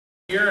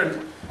Here,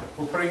 and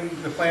we're putting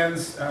the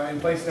plans in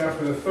place now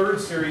for the third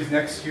series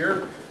next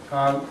year.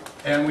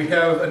 And we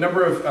have a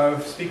number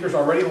of speakers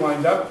already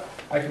lined up.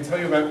 I can tell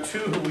you about two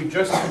who we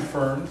just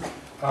confirmed.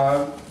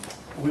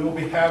 We will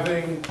be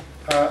having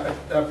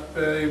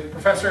a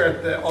professor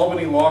at the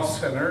Albany Law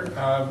Center,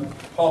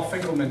 Paul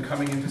Finkelman,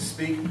 coming in to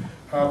speak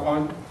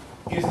on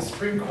is the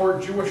Supreme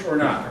Court Jewish or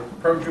not, or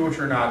pro-Jewish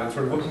or not, and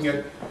sort of looking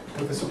at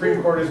what the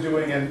Supreme Court is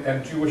doing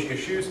and Jewish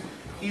issues.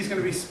 He's going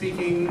to be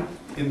speaking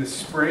in the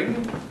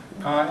spring.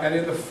 And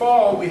in the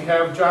fall, we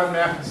have John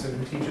Matheson,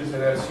 who teaches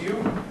at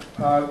SU.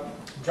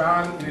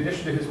 John, in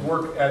addition to his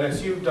work at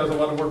SU, does a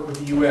lot of work with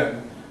the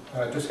UN.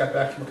 Just got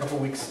back from a couple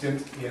weeks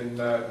stint in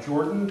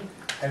Jordan,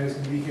 and is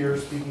going to be here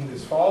speaking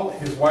this fall.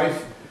 His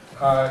wife,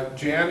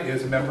 Jan Boston,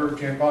 is a member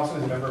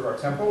of our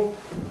temple.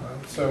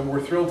 So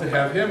we're thrilled to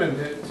have him and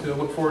to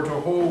look forward to a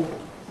whole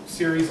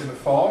series in the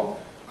fall.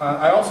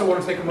 I also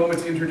want to take a moment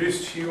to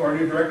introduce to you our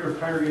new Director of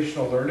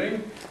Congregational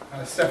Learning,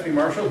 Stephanie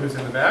Marshall, who's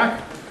in the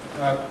back.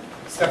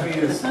 Stephanie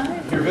is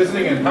here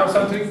visiting and house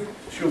hunting.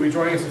 She will be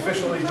joining us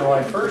officially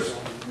July 1st,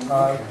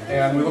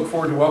 and we look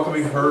forward to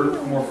welcoming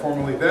her more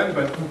formally then,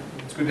 but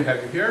it's good to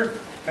have you here.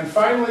 And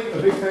finally,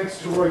 a big thanks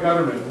to Roy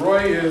Gutterman.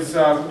 Roy is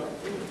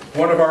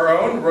one of our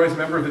own. Roy's a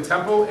member of the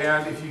temple,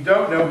 and if you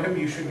don't know him,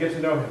 you should get to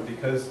know him,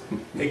 because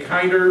a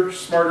kinder,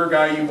 smarter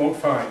guy you won't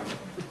find.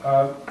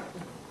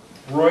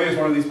 Roy is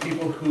one of these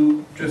people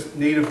who just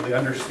natively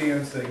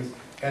understands things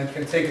and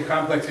can take a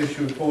complex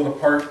issue and pull it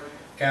apart,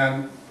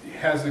 and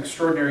has an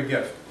extraordinary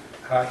gift.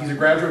 He's a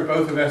graduate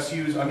both of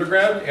SU's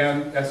undergrad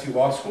and SU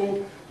Law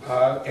School,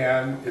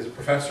 and is a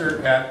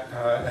professor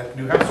at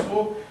Newhouse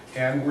School,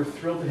 and we're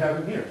thrilled to have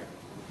him here.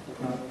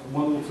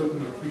 One little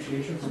token of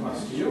appreciation from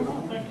us to you.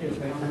 Thank you.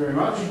 Thank you very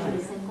much.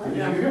 Good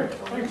to have you here.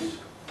 Thanks.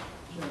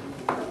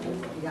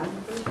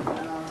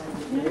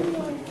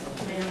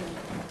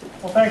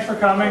 Well, thanks for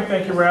coming.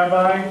 Thank you,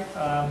 Rabbi.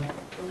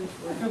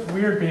 It feels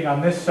weird being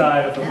on this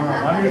side of the room.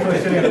 I'm usually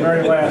sitting in the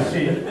very last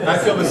seat. I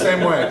feel the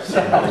same way.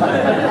 So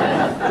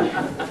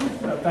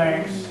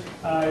thanks.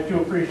 I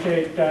do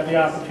appreciate the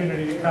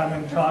opportunity to come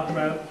and talk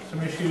about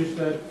some issues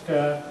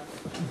that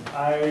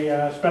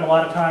I spent a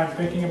lot of time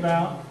thinking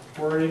about,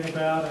 worrying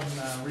about,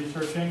 and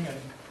researching, and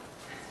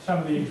some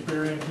of the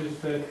experiences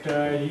that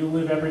you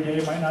live every day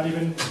might not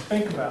even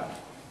think about.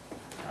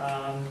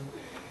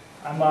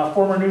 I'm a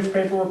former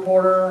newspaper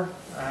reporter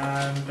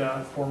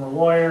and former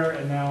lawyer,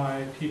 and now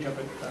I teach up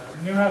at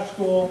Newhouse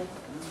School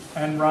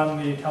and run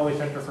the Tully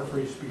Center for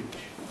Free Speech.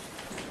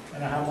 I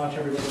know how much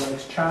everybody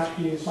likes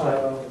tchotchkes,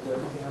 so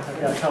I've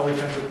got Tully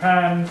Center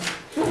pens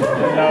and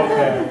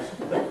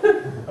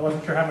notepads. I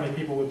wasn't sure how many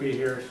people would be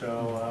here,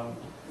 so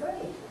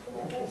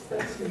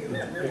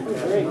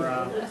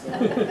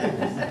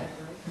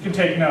you can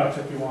take notes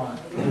if you want.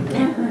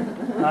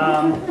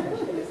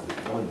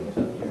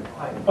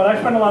 But I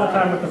spend a lot of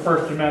time with the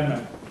First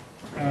Amendment.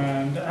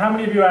 And how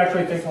many of you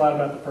actually think a lot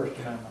about the First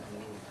Amendment?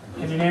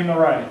 Can you name the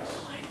rights?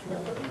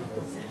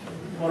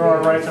 What are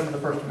our rights under the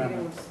First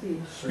Amendment?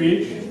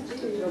 Speech.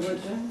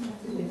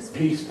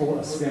 Peaceful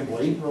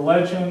assembly.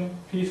 Religion.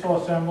 Peaceful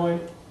assembly.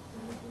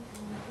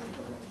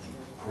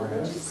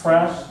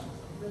 Press.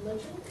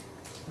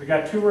 We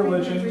got two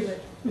religions.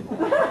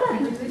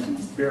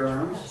 Bear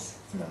arms.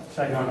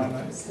 Second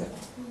Amendment.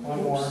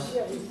 One more.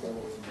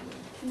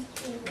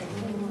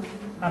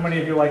 How many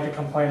of you like to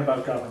complain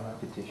about government?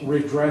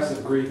 Redress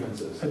of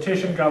grievances.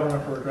 Petition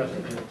government for redress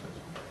of grievances.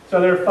 So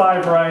there are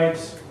 5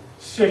 rights,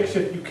 6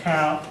 if you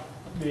count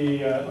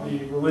the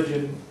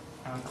religion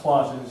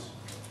clauses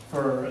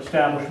for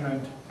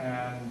establishment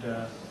and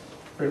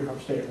freedom from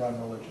state-run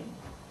religion.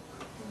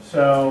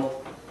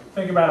 So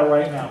think about it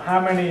right now. How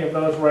many of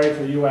those rights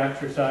are you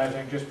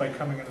exercising just by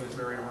coming into this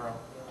very room?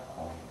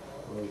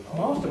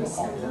 Most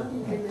of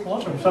them.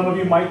 Most of them. Some of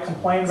you might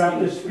complain about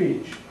this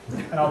speech.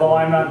 And although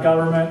I'm not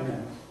government,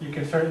 you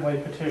can certainly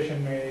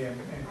petition me and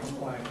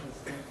complain.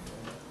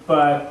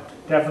 But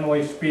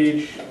definitely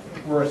speech,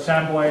 we're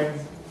assembling,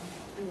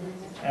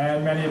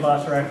 and many of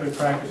us are actually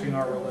practicing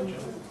our religion.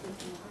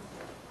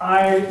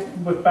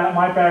 With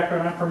my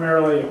background, I'm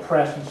primarily a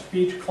press and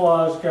speech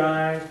clause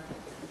guy,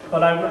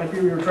 but I'd be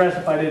remiss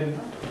if I didn't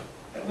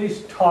at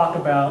least talk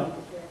about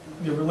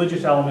the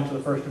religious elements of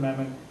the First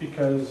Amendment,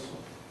 because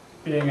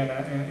being in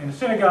a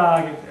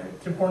synagogue,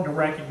 it's important to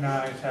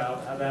recognize how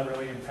that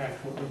really impacts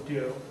what we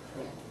do.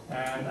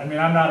 And I mean,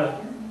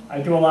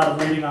 I do a lot of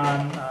reading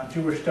on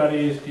Jewish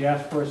studies,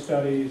 diaspora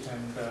studies,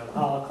 and the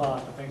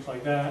Holocaust and things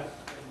like that.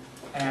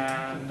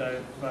 And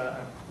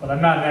but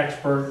I'm not an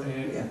expert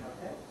in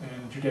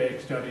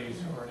Judaic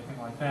studies or anything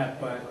like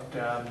that. But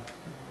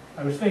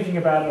I was thinking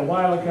about it a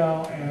while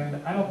ago,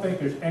 and I don't think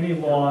there's any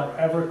law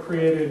ever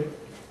created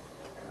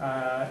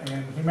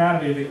in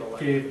humanity that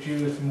gave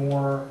Jews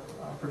more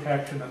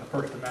protection than the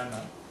First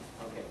Amendment.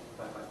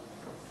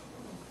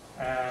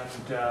 And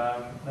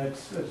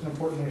that's an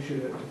important issue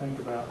to think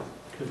about,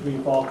 because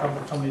we've all come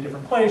from so many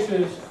different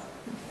places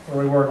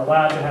where we weren't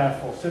allowed to have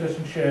full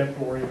citizenship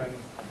or even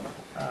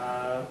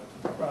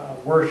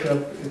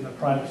worship in the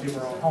privacy of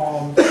our own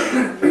homes.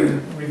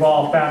 We've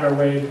all found our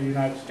way to the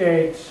United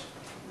States,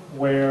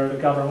 where the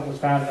government was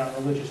founded on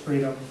religious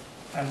freedom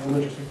and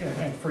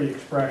and free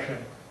expression.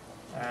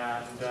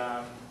 And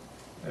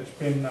it's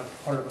been a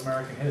part of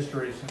American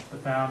history since the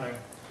founding.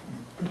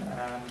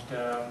 And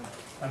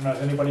I don't know,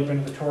 has anybody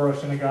been to the Toro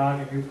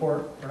Synagogue in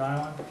Newport, Rhode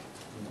Island?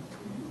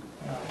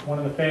 One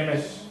of the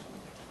famous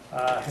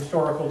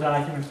historical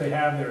documents they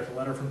have there is a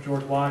letter from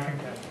George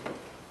Washington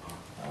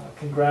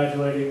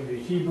congratulating the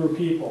Hebrew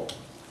people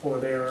for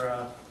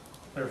their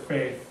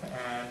faith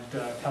and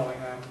telling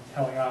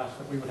us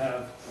that we would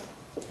have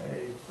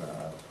a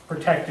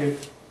protected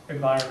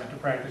environment to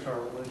practice our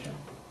religion.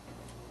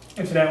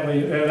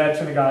 Incidentally, that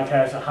synagogue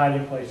has a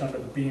hiding place under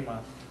the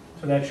bema,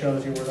 so that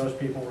shows you where those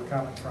people were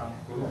coming from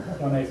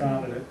when they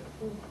founded it.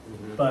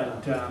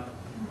 But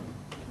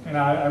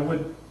I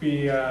would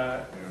be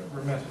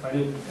remiss if I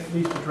didn't at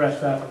least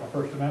address that from a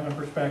First Amendment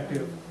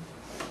perspective.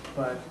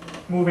 But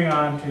moving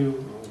on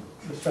to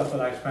the stuff that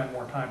I spend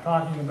more time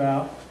talking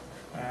about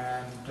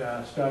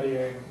and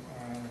studying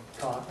and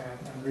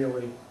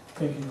really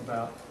thinking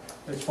about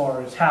as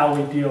far as how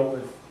we deal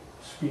with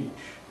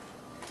speech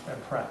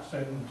and press.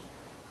 And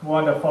we'll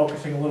end up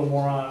focusing a little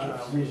more on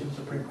a recent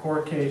Supreme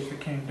Court case that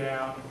came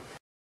down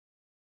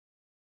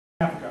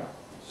a half ago.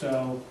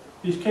 So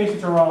these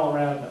cases are all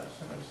around us,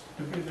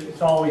 and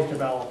it's always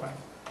developing.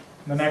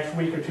 In the next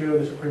week or two,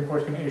 the Supreme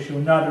Court is going to issue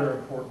another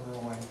important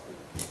ruling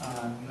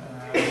on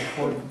an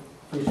important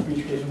free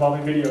speech case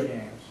involving video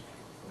games.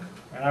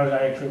 And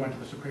I actually went to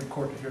the Supreme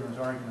Court to hear those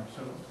arguments,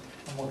 so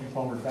I'm looking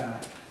forward to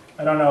that.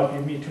 I don't know if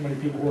you meet too many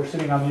people who are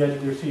sitting on the edge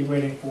of their seat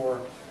waiting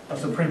for a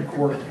Supreme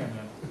Court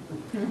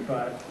opinion,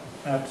 but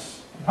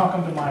that's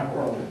welcome to my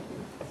world.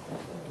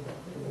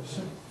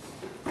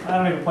 I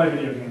don't even play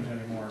video games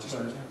anymore,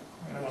 but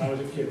when I was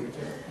a kid, we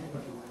did.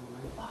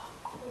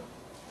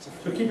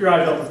 So keep your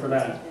eyes open for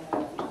that.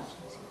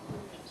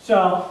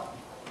 So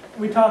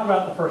we talk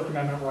about the First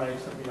Amendment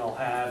rights that we all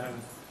have and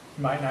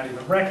you might not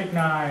even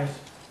recognize,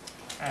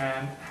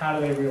 and how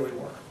do they really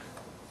work?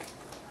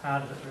 How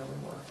does it really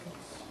work?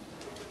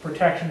 It's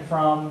protection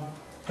from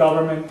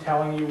government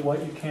telling you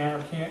what you can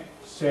or can't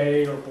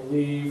say or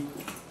believe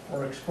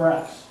or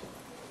express.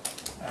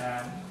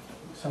 And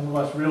some of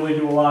us really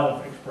do a lot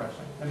of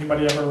expressing.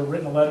 Anybody ever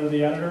written a letter to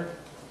the editor?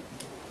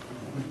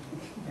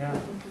 Yeah,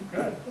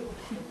 good.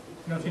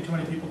 You don't see too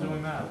many people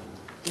doing that.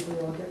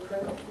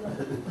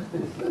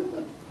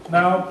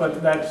 No,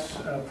 but that's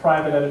a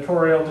private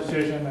editorial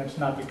decision. That's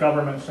not the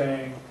government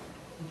saying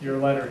your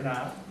letter's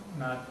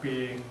not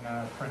being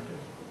printed.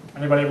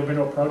 Anybody ever been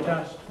to a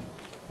protest?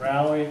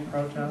 Rally,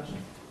 protest?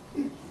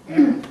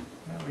 Yeah.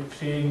 We've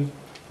seen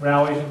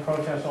rallies and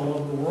protests all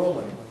over the world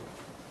lately.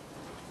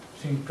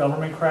 We've seen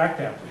government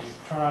crackdowns. You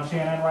turn on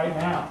CNN right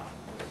now.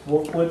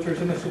 Wolf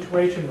Blitzer's in the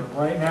Situation Room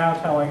right now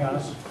telling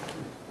us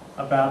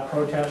about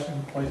protests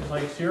in places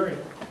like Syria,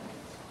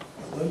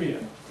 Libya,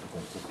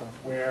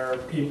 where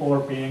people are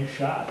being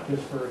shot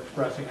just for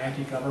expressing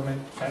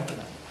anti-government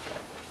sentiment.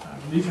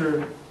 These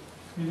are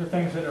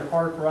things that are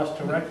hard for us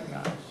to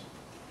recognize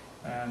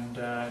and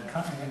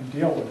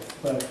deal with,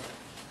 but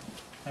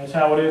that's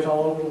how it is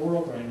all over the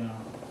world right now.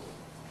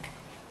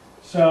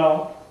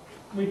 So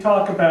we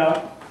talk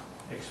about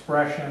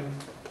expression.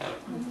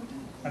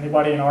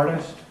 Anybody an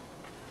artist?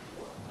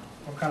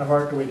 What kind of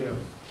art do we do?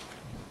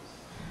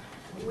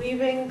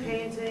 Weaving,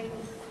 painting,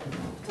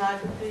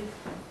 photography.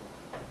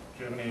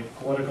 Do you have any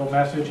political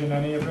message in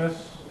any of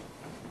this?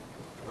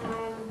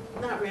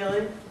 Not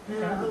really.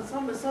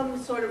 Some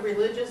sort of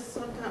religious,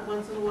 sometimes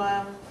once in a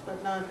while,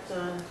 but not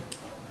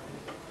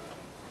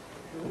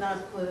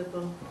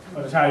political.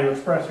 But it's how you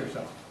express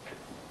yourself.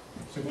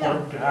 It's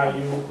important to how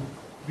you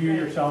view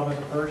yourself as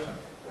a person.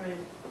 Right.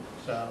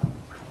 So,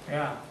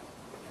 yeah.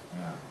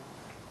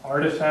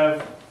 Artists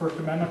have First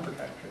Amendment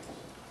protections.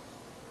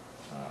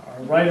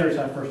 Our writers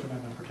have First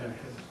Amendment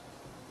protections.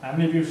 How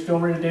many of you still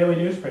read a daily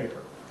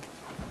newspaper?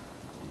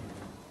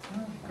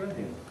 Oh, good.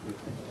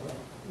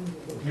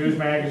 News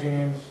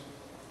magazines,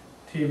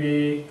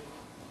 TV,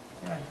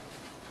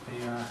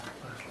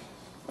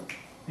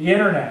 the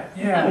internet,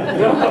 yeah.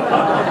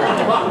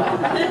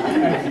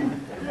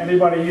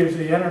 Anybody use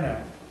the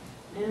internet?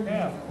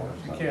 Yeah, of course.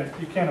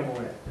 You can't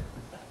avoid it.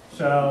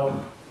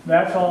 So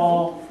that's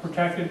all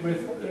protected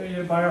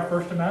by our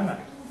First Amendment.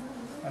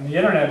 And the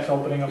internet's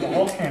opening up a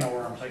whole can of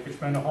worms. I could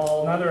spend a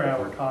whole another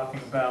hour talking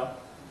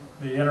about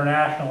the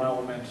international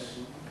elements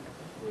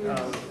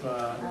of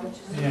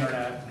the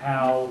internet and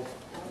how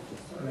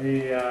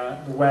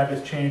the web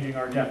is changing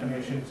our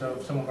definitions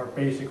of some of our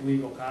basic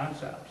legal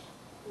concepts.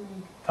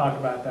 Talk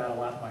about that a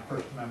lot in my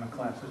First Amendment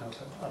classes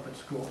up at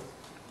school.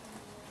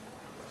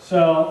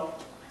 So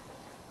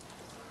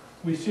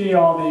we see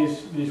all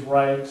these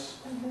rights,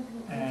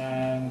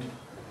 and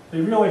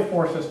they really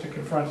force us to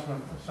confront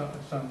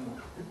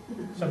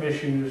some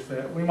issues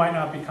that we might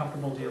not be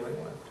comfortable dealing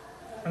with.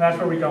 And that's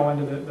where we go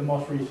into the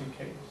most recent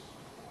case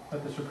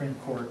that the Supreme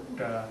Court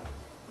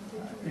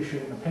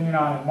issued an opinion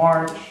on in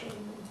March.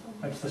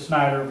 That's the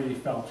Snyder v.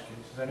 Phelps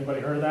case. Has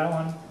anybody heard of that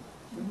one?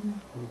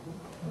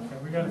 Okay,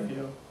 we got a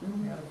few.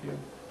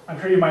 I'm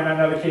sure you might not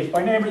know the case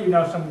by name, but you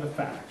know some of the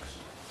facts.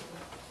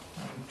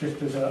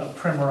 just as a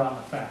primer on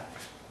the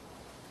facts.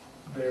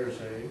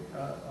 There's a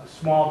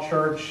small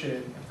church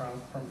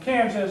from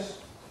Kansas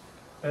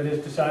that has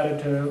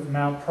decided to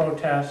mount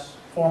protests,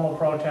 formal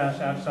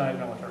protests outside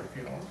military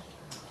funerals.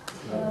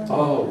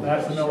 Oh.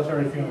 That's the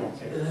military funeral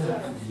case.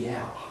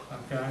 Yeah.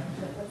 Okay?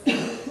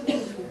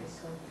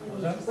 What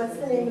was that? What's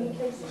the name of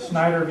the case?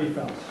 Snyder v.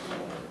 Phelps.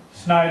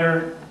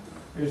 Snyder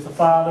is the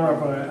father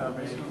of a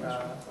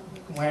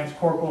Lance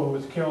Corporal who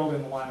was killed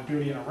in the line of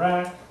duty in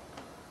Iraq.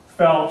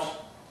 Phelps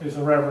is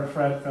the Reverend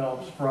Fred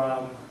Phelps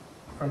from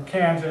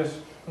Kansas,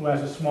 who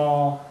has a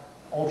small,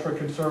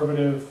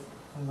 ultra-conservative,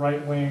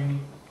 right-wing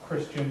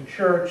Christian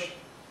church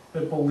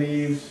that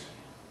believes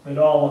that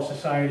all of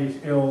society's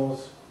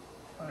ills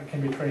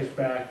can be traced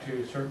back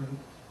to certain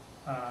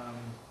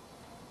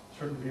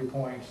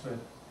viewpoints that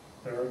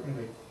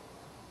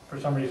for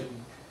some reason,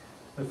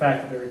 the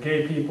fact that there are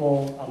gay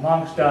people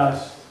amongst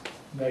us,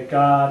 that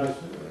God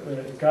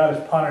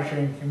is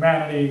punishing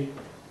humanity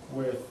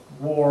with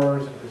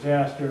wars and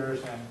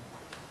disasters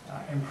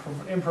and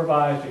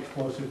improvised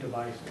explosive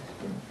devices.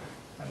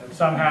 And that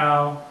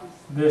somehow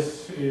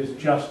this is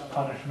just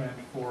punishment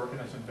for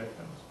innocent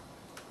victims.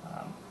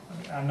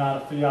 I'm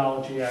not a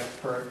theology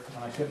expert.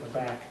 When I sit in the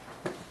back,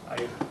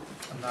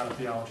 I'm not a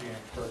theology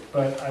expert.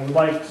 But I would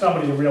like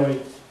somebody to really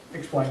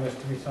explain this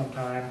to me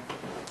sometime.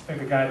 I think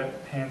the guy that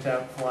hands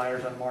out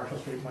flyers on Marshall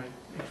Street might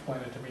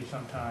explain it to me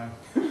sometime.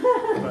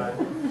 But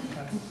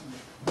that's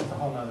a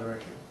whole other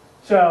issue.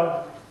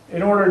 So,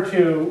 in order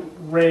to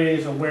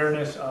raise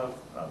awareness of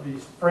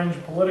these fringe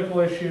political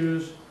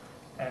issues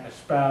and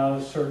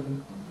espouse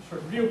certain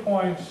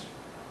viewpoints,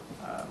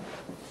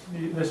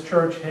 this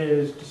church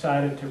has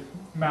decided to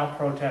mount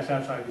protests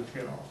outside these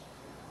funerals.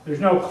 There's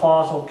no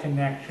causal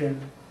connection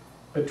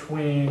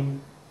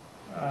between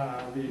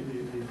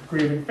the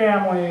grieving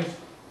families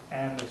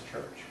and this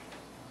church.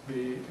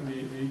 The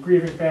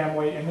grieving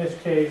family in this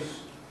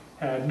case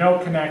had no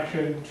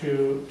connection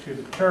to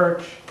the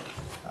church.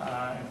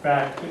 In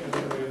fact,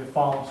 the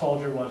fallen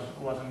soldier was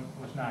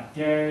not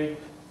gay.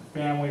 The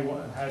family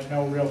had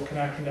no real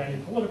connection to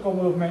any political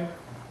movement,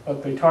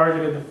 but they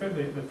targeted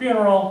the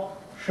funeral,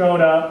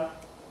 showed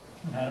up,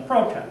 and had a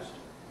protest.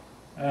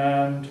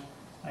 And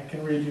I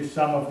can read you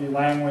some of the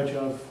language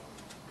of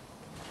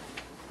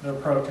their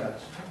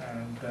protest.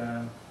 And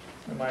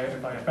if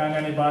I offend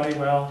anybody,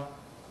 well,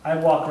 I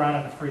walk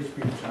around in a free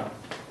speech zone.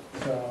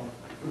 So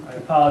I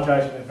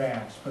apologize in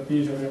advance, but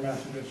these are their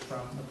messages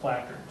from the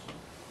placards.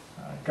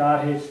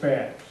 God hates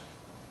fags.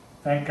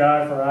 Thank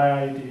God for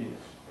IIDs.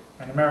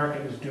 And America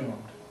is doomed.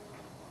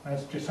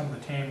 That's just some of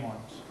the tame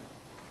ones.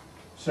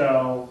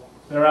 So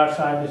they're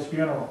outside this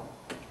funeral.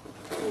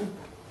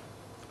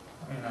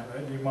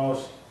 The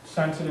most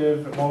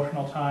sensitive,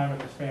 emotional time in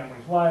this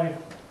family's life,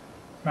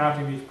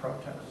 mounting these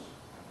protests.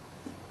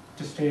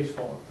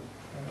 Distasteful,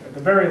 at the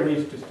very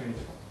least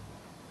distasteful.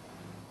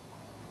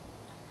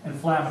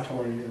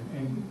 Inflammatory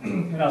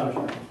in other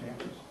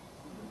circumstances.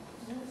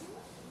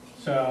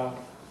 So,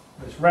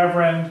 this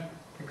reverend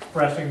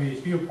expressing these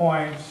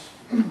viewpoints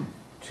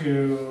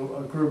to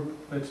a group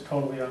that's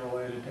totally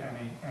unrelated to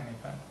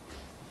anything.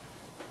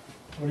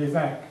 What do you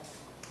think?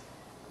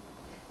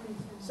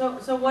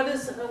 So what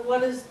is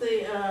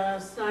the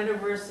Snyder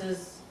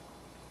versus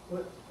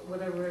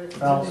whatever it's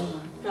Phelps.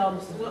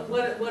 Phelps?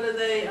 What are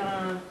they?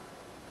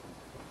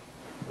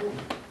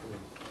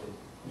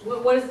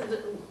 What is the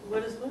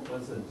What's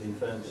the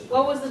defense?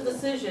 what was the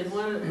decision?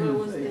 What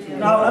was the?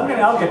 No, I'll get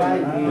to it.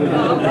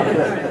 Oh,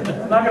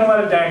 okay. I'm not going to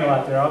let it dangle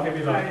out there. I'll give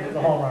you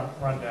the whole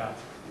rundown.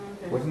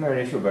 Okay. Wasn't there an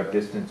issue about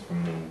distance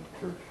from the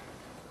church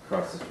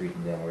across the street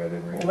and down where they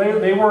were? Well,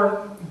 they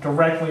weren't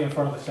directly in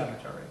front of the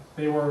cemetery.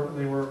 They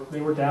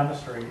were down the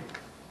street.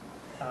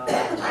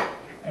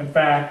 In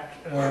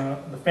fact,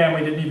 the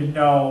family didn't even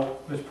know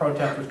this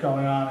protest was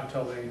going on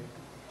until they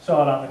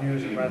saw it on the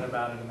news and read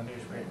about it in the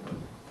newspaper.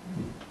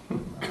 All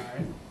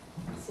right.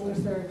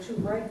 Seems there are two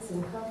rights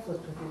in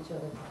conflict with each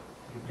other.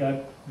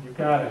 You've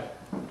got it.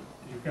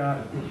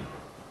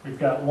 We've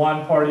got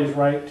one party's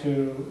right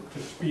to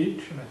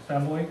speech and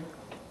assembly.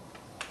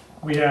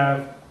 We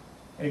have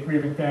a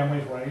grieving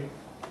family's right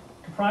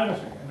to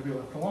privacy and to be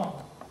left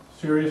alone.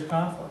 Serious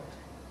conflict.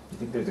 You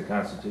think there's a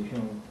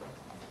constitutional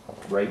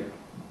right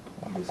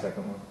in the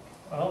second one?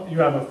 Well, you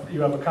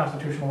have a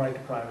constitutional right to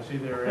privacy.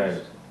 There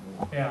is.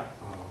 Yeah.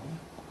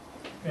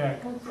 Yeah.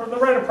 The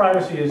right of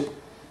privacy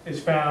is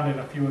found in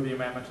a few of the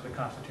amendments of the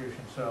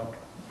Constitution, so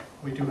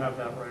we do have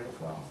that right as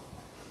well.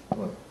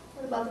 What?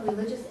 What about the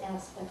religious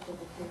aspect of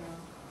the funeral?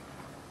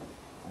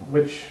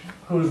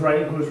 Whose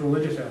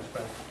religious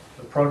aspect?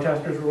 The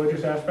protesters'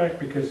 religious aspect,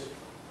 because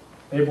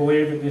they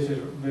believe that this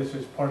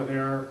is part of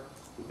their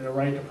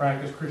right to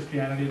practice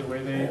Christianity the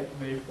way they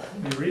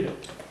read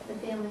it. The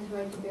family's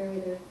right to bury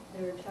their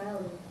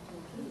child in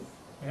peace.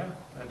 Yeah,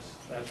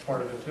 that's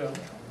part of it too.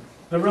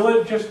 The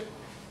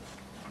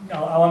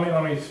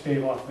let me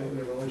stave off the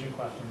religion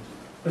questions.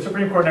 The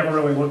Supreme Court never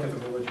really looked at the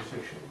religious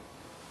issue.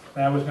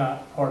 That was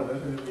not part of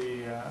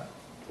the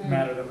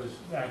matter that was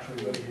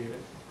actually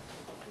litigated.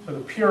 So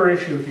the pure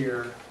issue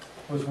here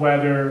was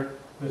whether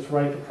this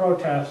right to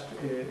protest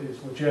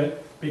is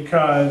legit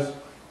because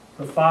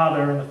the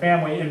father and the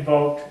family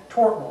invoked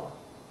tort law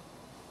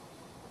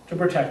to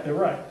protect their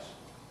rights.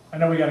 I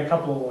know we got a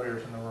couple of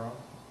lawyers in the room.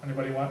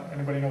 Anybody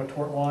know what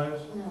tort law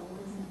is? No,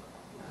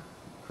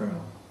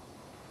 Criminal.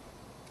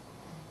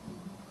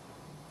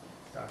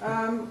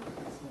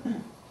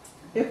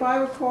 If I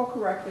recall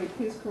correctly,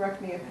 please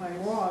correct me if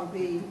I'm wrong,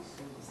 the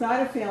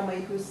Snyder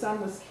family, whose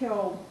son was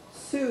killed,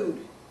 sued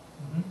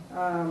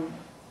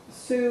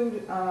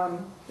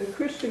the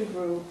Christian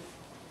group,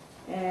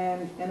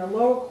 and a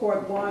lower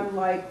court won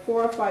like $4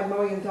 or $5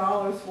 million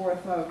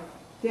worth of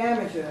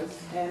damages,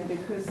 and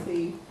because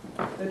the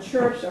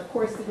church, of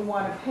course, didn't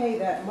want to pay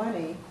that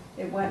money,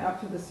 it went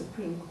up to the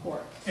Supreme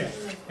Court. Yeah,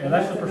 that's the in a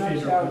nutshell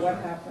procedural what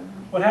history. happened.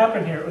 What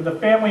happened here, the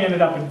family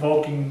ended up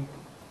invoking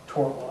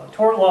tort law.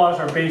 Tort laws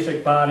are a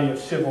basic body of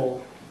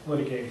civil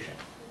litigation.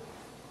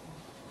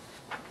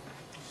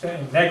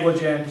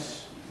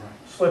 Negligence,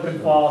 slip and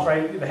falls,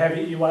 right?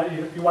 If you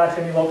watch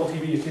any local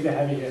TV, you see the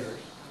heavy hitters.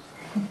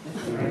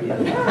 Right?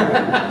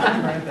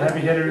 The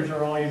heavy hitters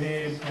are all you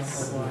need.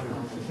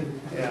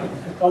 Yeah.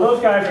 Well, those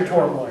guys are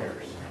tort lawyers.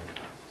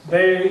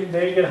 They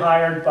get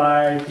hired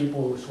by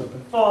people who slip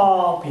and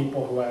fall,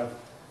 people who have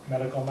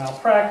medical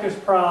malpractice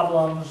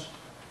problems,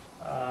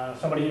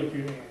 somebody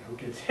who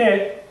gets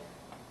hit.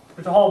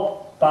 There's a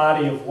whole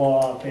body of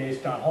law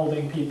based on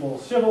holding people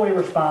civilly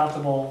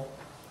responsible.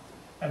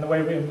 And the way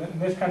in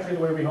this country, the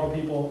way we hold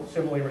people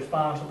civilly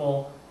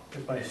responsible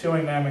is by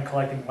suing them and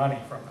collecting money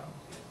from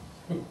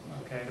them.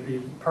 Okay, to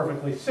be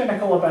perfectly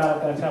cynical about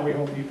it, that's how we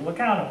hold people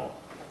accountable.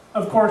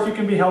 Of course, you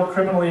can be held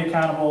criminally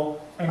accountable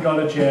and go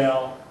to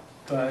jail,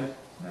 but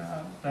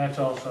that's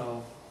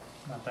also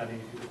not that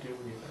easy to do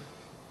either,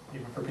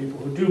 even for people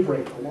who do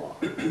break the law.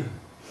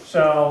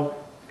 So,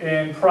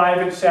 in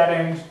private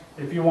settings,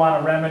 if you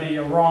want to remedy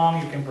a wrong,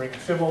 you can bring a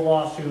civil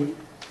lawsuit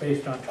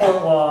based on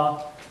tort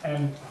law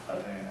and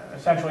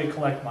essentially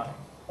collect money.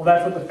 Well,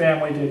 that's what the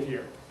family did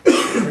here.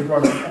 They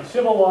brought a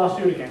civil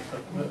lawsuit against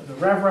the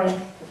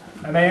reverend,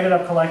 and they ended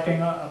up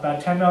collecting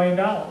about $10 million.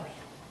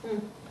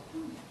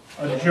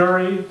 A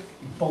jury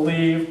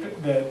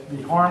believed that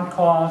the harm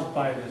caused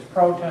by this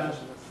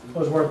protest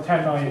was worth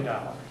 $10 million.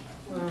 Wow.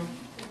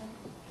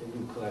 They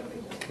didn't collect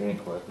it. They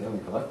didn't collect, they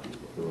haven't collected it.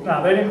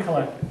 No, they didn't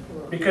collect it.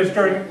 Because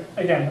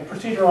again, the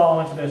procedural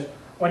elements of this,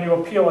 when you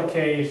appeal a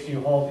case,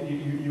 you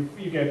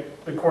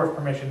get the court's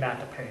permission not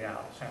to pay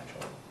out,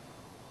 essentially.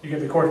 You get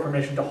the court's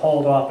permission to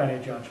hold off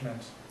any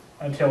judgments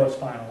until it's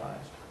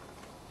finalized.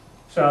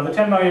 So the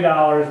 $10 million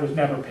was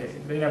never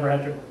paid. They never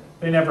had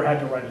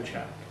to write a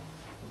check.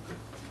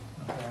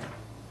 Okay.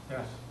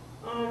 Yes.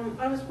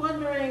 I was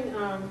wondering,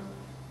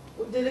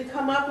 did it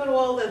come up at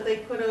all that they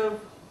could have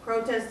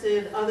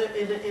protested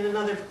in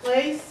another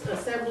place,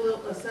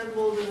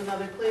 assembled in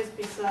another place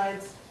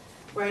besides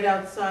right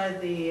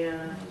outside the,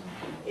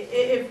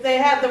 if they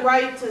had the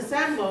right to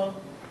assemble,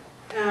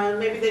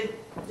 maybe they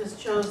just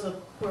chose a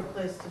poor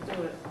place to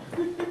do it.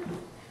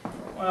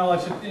 Well,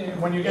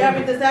 when you get... Yeah,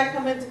 but does that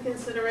come into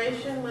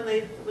consideration when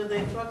they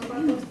talk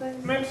about those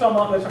things? Maybe that's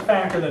a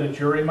factor that a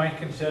jury might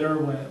consider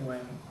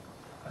when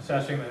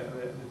assessing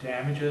the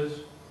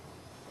damages,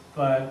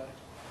 but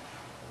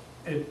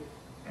it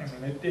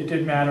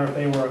didn't matter if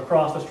they were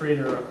across the street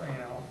or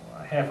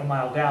half a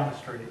mile down the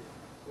street.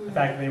 The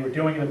fact that they were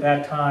doing it at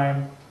that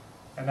time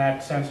and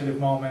that sensitive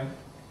moment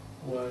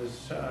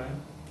was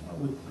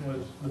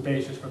the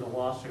basis for the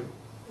lawsuit.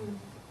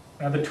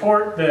 Now, the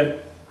tort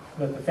that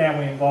the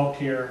family invoked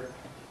here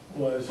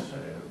was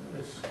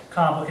this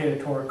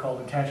complicated tort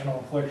called intentional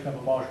infliction of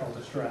emotional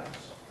distress.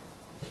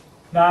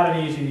 Not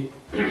an easy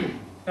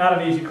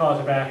cause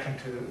of action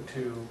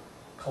to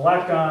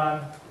collect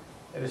on.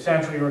 It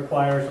essentially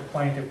requires a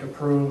plaintiff to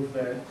prove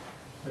that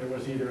there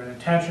was either an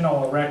intentional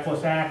or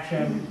reckless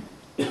action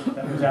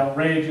that was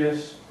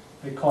outrageous,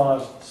 that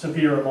caused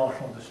severe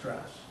emotional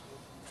distress.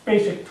 It's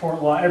basic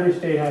tort law. Every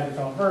state has its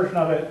own version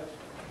of it,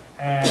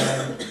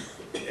 and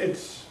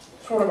it's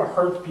sort of a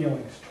hurt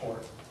feelings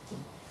tort.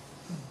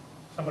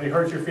 Somebody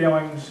hurts your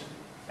feelings,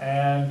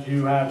 and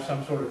you have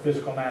some sort of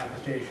physical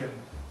manifestation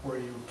where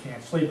you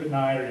can't sleep at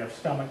night, or you have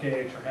stomach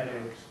aches or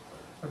headaches,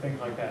 or things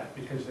like that,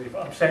 because they've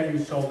upset you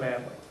so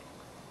badly.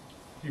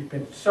 You've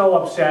been so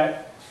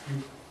upset,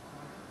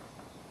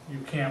 you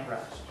can't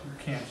rest, you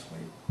can't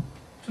sleep.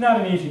 It's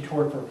not an easy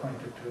tort for a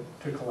plaintiff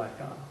to collect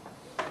on,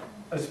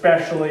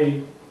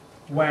 especially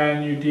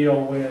when you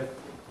deal with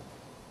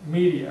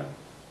media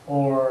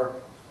or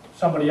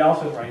somebody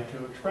else's right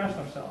to express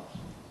themselves.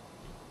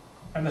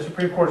 And the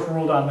Supreme Court's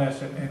ruled on this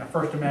in a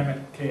First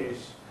Amendment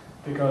case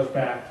that goes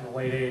back to the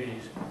late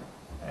 80s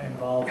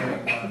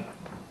involving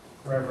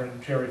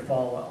Reverend Jerry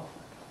Falwell.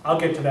 I'll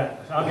get to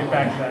that. I'll get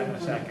back to that in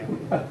a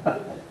second.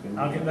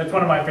 That's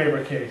one of my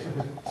favorite cases.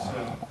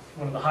 It's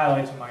one of the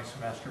highlights of my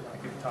semester when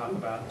I get to talk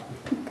about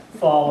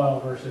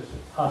Falwell versus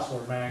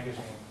Hustler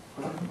magazine.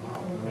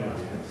 Yeah.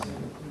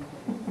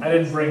 I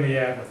didn't bring the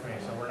ad with me,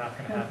 so we're not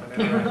going to have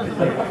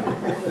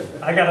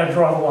it. I got to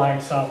draw the line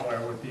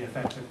somewhere with the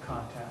offensive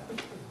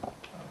content.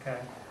 Okay.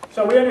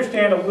 So we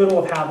understand a little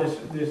of how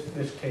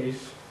this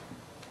case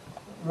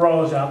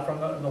rose up from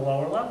the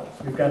lower levels.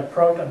 We've got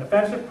an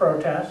offensive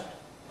protest,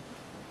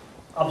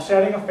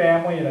 upsetting a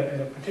family at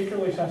a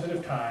particularly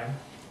sensitive time,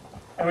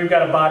 and we've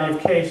got a body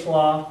of case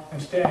law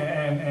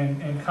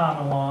and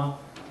common law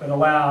that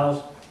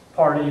allows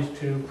parties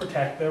to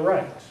protect their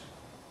rights.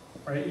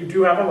 Right? You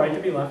do have a right to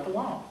be left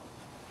alone,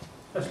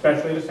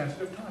 especially at a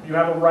sensitive time. You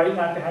have a right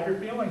not to have your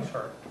feelings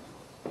hurt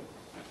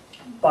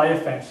by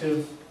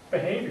offensive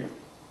behavior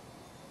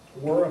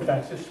or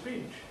offensive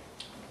speech.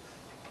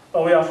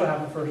 But we also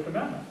have the First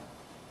Amendment.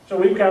 So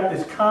we've got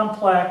this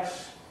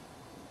complex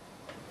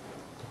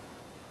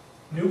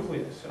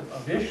nucleus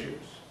of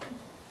issues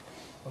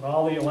with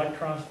all the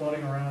electrons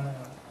floating around.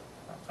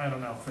 I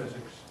don't know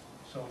physics,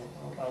 so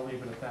I'll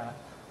leave it at that.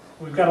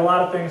 We've got a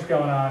lot of things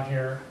going on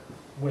here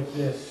with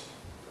these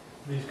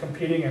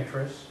competing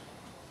interests.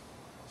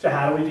 So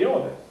how do we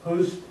deal with it?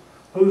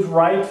 Whose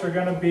rights are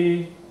going to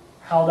be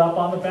held up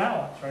on the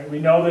balance, right? We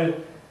know that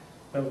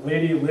the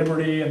Lady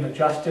Liberty and the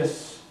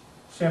justice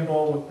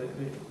symbol with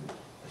the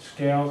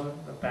scales,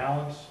 the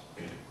balance.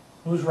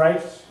 Whose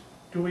rights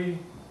do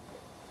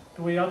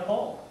we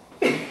uphold?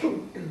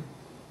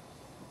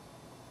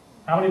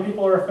 How many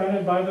people are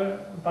offended by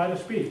the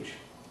speech?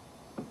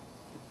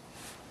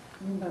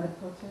 By the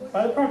protest?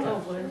 By the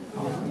protest?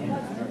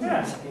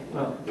 Yeah.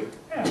 Well,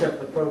 Yeah. except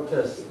the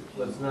protest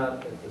was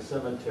not at the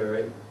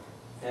cemetery,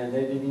 and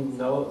they didn't even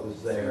know it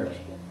was there.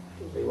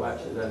 They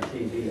watched it on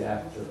TV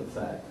after the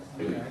fact.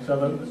 Okay.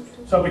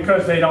 So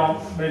because they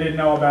didn't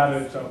know about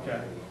it, it's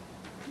okay.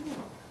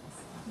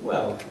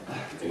 Well,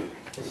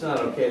 it's not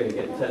okay to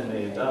get $10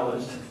 million.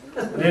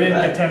 They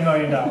didn't get $10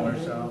 million,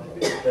 so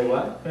They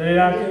what? they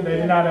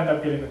did not end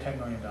up getting the $10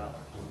 million.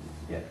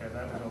 Yeah. Okay,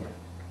 that was okay.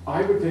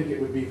 I would think it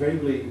would be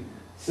vaguely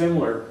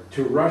similar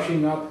to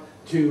rushing up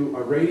to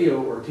a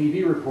radio or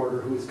TV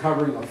reporter who is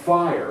covering a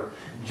fire,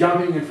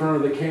 jumping in front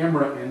of the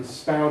camera and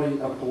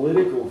spouting a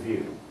political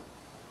view.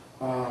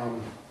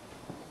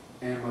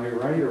 Am I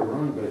right or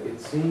wrong? But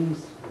it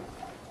seems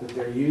that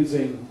they're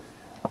using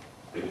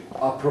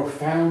a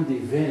profound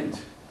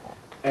event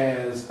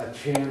as a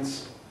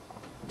chance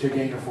to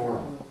gain a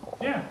forum.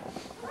 Yeah,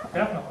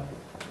 definitely.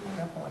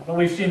 But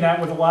we've seen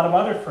that with a lot of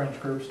other fringe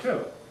groups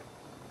too.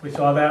 We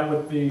saw that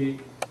with the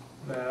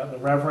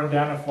reverend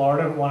down in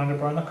Florida who wanted to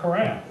burn the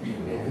Koran.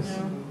 Yes.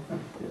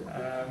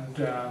 And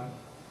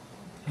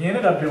he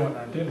ended up doing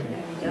that, didn't he?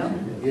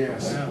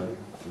 Yes. Yeah. And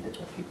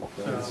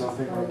So,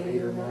 something like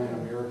 8 or 9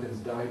 Americans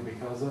died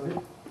because of it.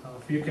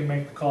 if you can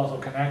make the causal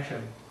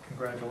connection,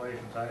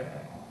 congratulations.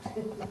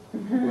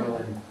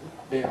 Well,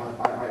 and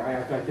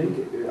I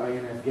think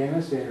in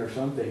Afghanistan or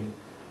something,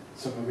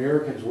 some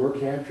Americans were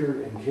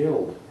captured and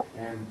killed,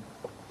 and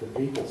the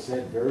people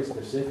said very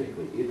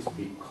specifically, it's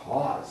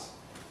because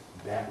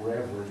that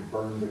reverend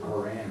burned the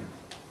Koran.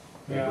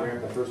 They Yeah.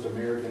 grabbed the first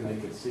American they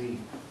could see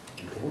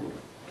and killed him.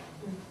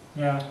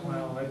 Yeah,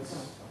 well,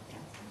 it's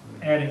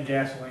adding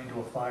gasoline to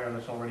a fire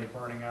that's already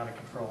burning out of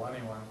control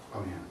anyway. Oh,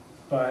 yeah.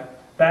 But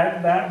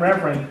that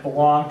reverend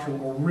belonged to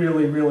a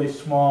really, really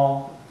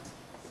small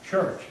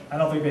church. I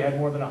don't think they had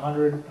more than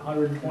 100,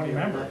 120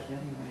 members.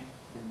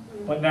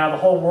 But now the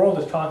whole world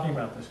is talking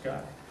about this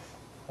guy.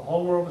 The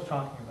whole world is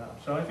talking about him.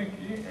 So I think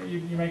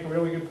you make a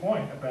really good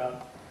point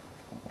about,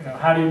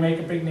 how do you make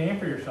a big name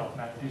for yourself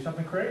now? Do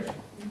something crazy.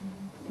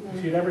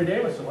 You see it every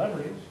day with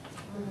celebrities.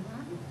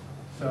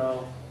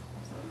 So,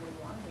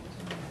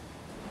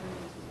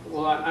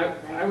 Well,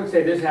 I would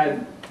say this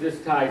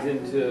ties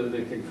into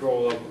the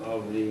control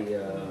of the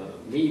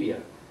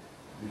media,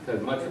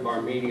 because much of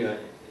our media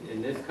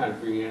in this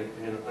country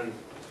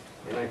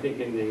and I think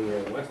in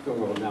the Western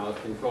world now is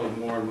controlled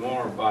more and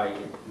more by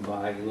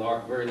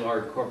very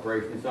large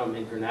corporations, some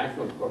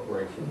international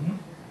corporations.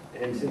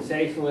 And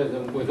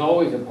sensationalism was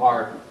always a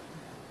part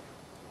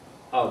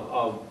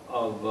of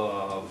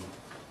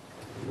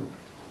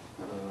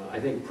I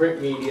think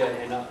print media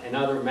and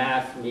other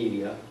mass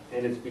media,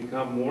 and it's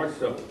become more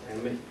so.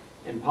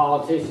 And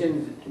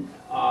politicians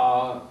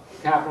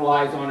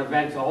capitalize on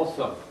events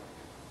also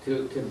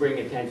to bring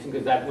attention,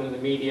 because that's when the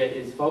media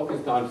is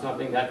focused on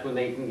something, that's when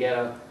they can get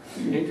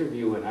an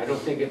interview. And I don't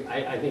think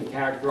I think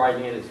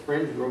characterizing it as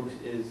fringe groups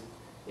is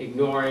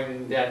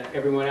ignoring that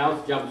everyone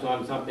else jumps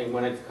on something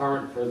when it's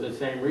current for the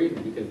same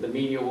reason, because the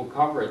media will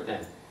cover it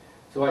then.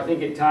 So I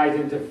think it ties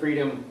into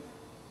freedom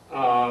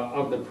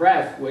of the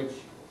press, which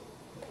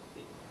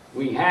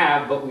we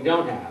have, but we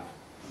don't have,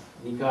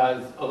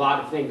 because a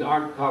lot of things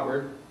aren't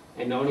covered,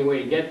 and the only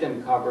way to get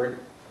them covered,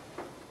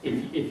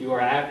 if you are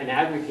an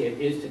advocate,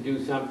 is to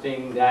do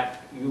something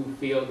that you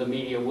feel the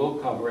media will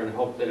cover and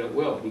hope that it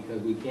will,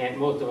 because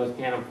most of us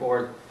can't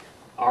afford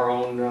our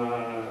own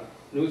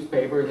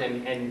newspapers,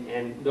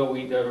 and though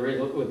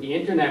with the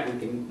internet we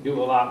can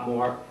do a lot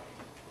more,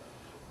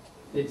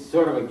 it's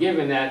sort of a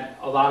given that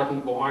a lot of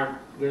people aren't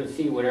going to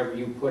see whatever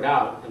you put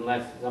out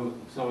unless some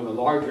of the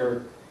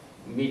larger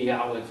media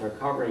outlets are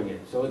covering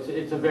it. So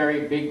it's a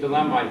very big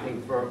dilemma, I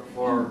think, for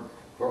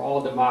all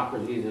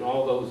democracies and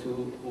all those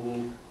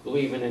who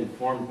believe in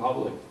informed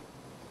public.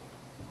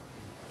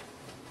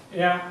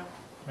 yeah,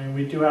 I mean,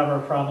 we do have our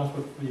problems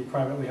with the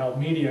privately held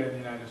media in the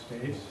United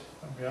States.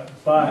 Yeah,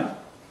 but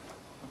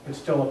it's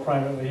still a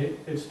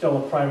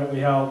privately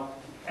held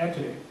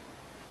entity.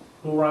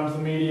 Who runs the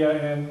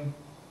media in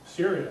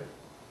Syria?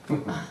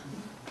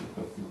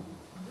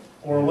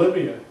 Or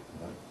Libya?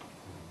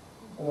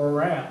 Or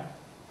Iran?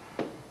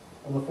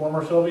 Or the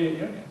former Soviet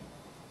Union?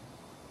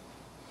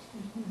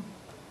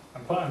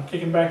 I'm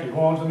kicking back to you. Who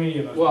owns the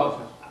media in those Well,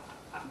 places?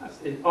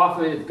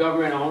 Often it's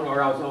government owned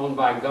or else owned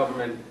by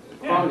government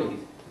cronies.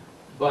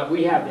 But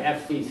we have the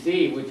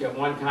FCC, which at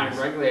one time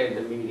regulated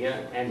the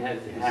media and has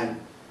had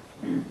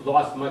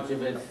lost much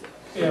of its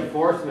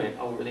enforcement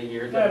over the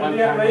years. At one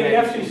time, we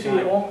had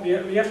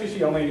The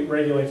FCC only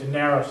regulates a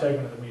narrow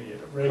segment of the media.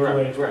 It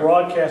regulates correct.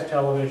 broadcast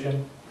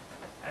television,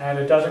 and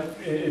it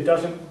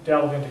doesn't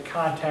delve into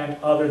content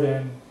other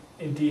than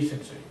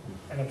indecency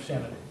and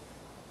obscenity.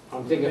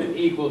 I'm thinking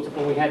of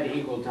when we had the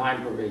equal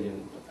time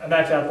provision. And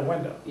that's out the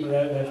window.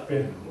 That's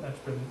been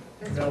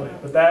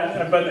deleted.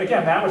 But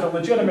again, that was a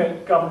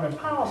legitimate government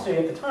policy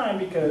at the time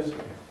because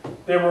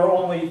there were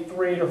only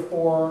 3 or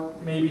 4,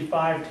 maybe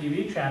 5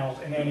 TV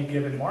channels in any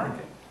given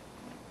market.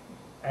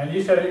 And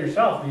you said it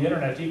yourself, the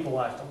internet's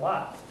equalized a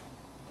lot.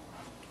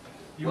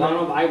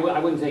 I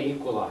wouldn't say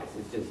equalized,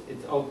 it's just,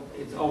 it's opened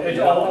It's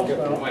up all- in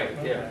different well, ways,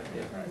 okay.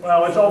 yeah.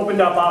 Well, it's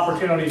opened up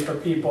opportunities for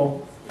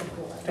people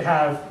to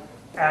have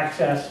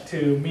access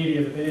to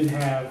media that they didn't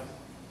have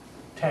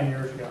 10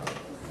 years ago.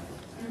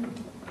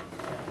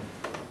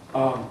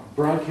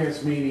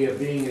 Broadcast media,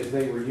 being as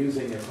they were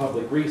using a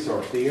public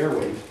resource, the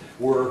airwaves,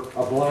 were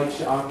obliged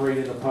to operate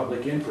in the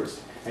public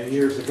interest. And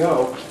years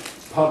ago,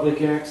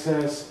 public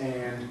access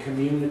and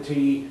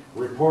community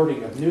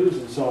reporting of news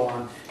and so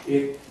on,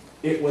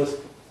 it was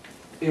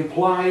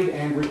implied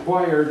and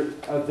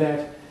required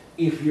that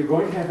if you're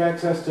going to have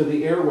access to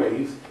the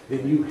airwaves,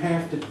 then you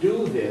have to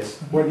do this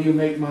whether you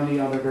make money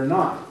on it or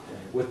not.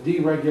 With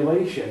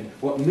deregulation,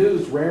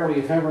 news rarely,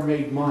 if ever,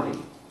 made money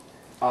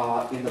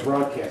in the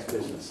broadcast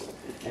business.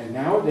 And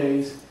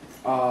nowadays,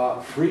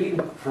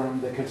 freed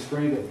from the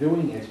constraint of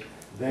doing it,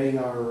 they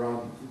are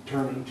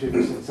turning to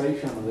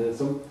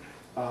sensationalism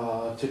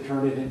to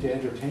turn it into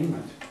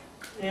entertainment.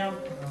 Yeah.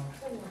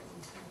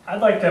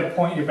 I'd like to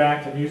point you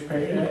back to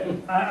newspaper.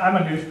 I'm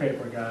a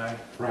newspaper guy.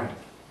 Right.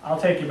 I'll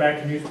take you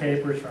back to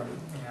newspapers from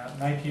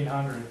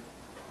 1900,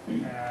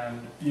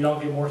 and you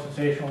don't get more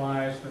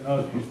sensationalized than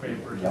those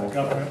newspapers. The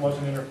government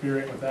wasn't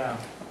interfering with them.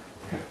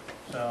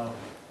 So,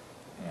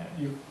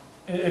 yeah,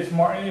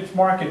 it's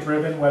market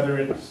driven, whether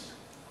it's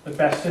the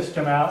best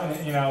system out,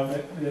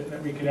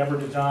 that we could ever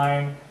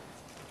design.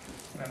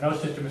 No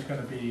system is going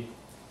to be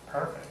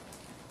perfect.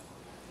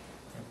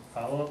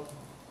 Follow up?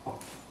 Oh,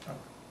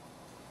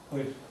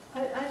 please.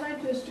 I'd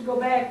like just to go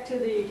back to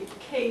the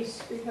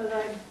case because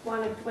I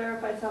want to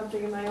clarify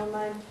something in my own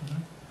mind.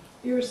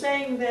 You were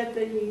saying that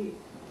the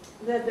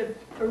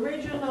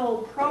original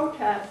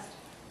protest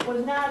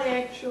was not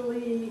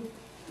actually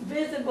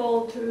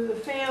visible to the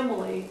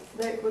family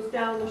that was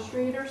down the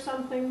street or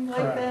something like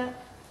Correct. that.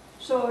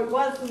 So it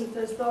wasn't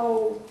as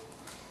though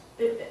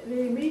the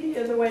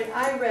media, the way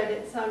I read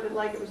it, sounded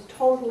like it was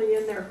totally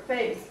in their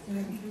face.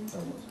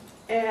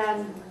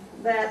 And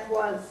that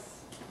was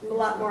a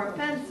lot more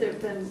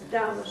offensive than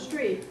down the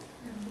street.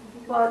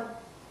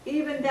 But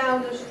even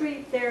down the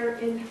street, their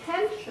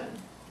intention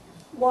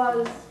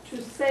was to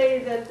say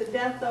that the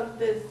death of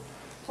this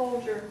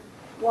soldier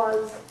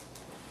was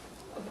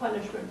a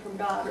punishment from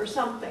God or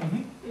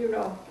something, In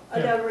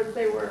other words,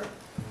 they were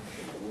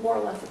more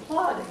or less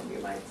applauding, you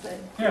might say,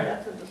 the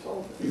death of the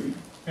soldier.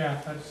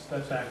 Yeah,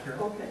 that's accurate.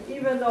 Okay,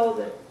 even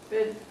though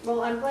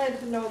I'm glad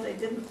to know they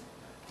didn't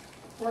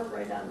work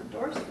right on the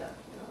doorstep.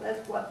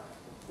 That's what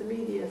the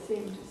media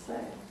seemed to say.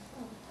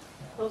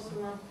 Close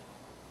enough.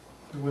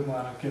 We wouldn't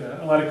want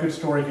to let a good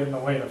story get in the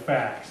way of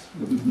facts.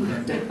 It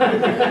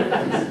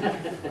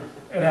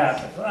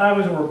happens. I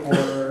was a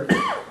reporter.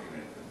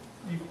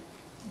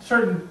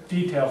 Certain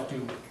details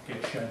do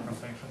get shed from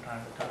things from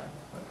time to time.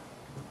 But,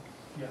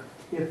 yeah.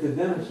 If the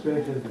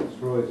demonstration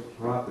destroys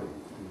property,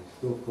 do you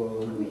still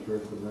fall under the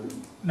First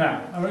Amendment?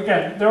 No.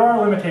 Again, there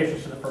are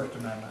limitations to the First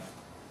Amendment.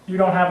 You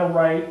don't have a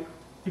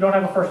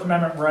First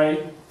Amendment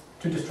right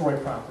to destroy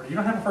property. You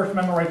don't have a First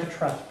Amendment right to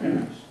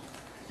trespass.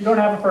 You don't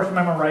have a First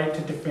Amendment right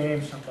to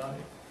defame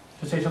somebody,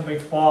 to say something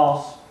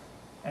false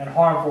and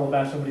harmful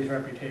about somebody's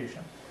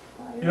reputation.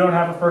 You don't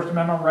have a First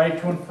Amendment right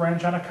to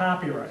infringe on a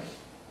copyright.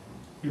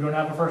 You don't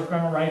have a First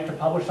Amendment right to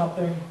publish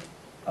something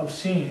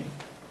obscene,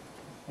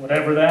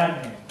 whatever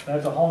that means.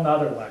 That's a whole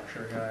nother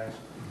lecture, guys.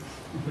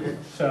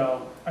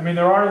 So,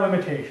 there are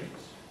limitations.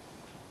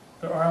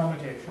 There are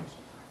limitations.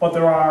 But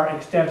there are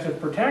extensive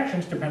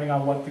protections depending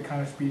on what the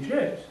kind of speech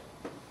is.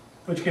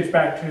 Which gets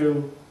back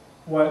to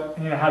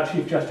how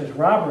Chief Justice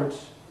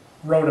Roberts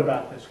wrote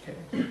about this case.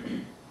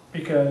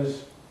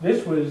 Because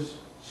this was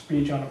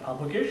speech on a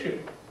public issue.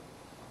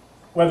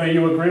 Whether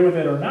you agree with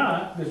it or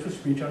not, this was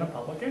speech on a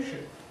public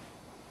issue.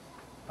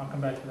 I'll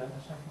come back to that in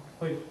a second,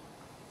 please.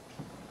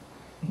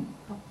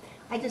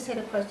 I just had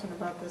a question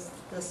about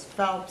this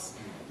Phelps.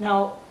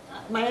 Now,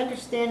 my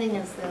understanding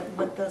is that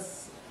with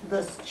this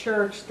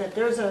church, that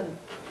there's a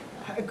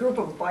group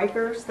of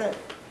bikers that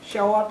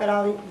show up at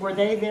all, were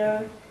they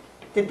there?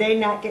 Did they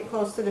not get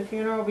close to the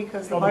funeral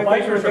because the Well, the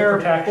bikers were bikers are there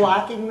protection.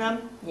 blocking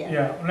them?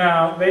 Yeah,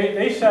 now,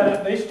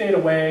 they stayed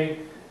away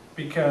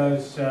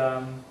because,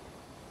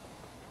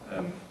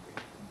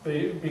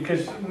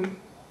 because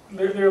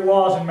there are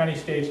laws in many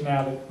states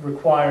now that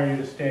require you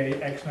to stay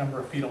X number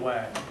of feet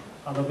away.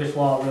 Although this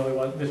law really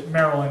was,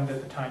 Maryland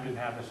at the time didn't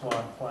have this law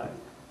in play.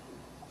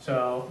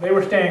 So they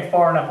were staying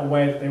far enough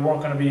away that they weren't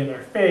going to be in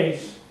their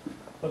face,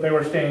 but they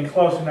were staying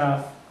close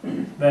enough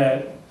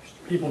that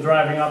people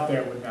driving up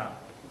there would know.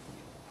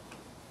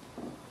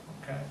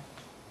 Okay.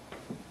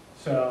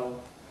 So,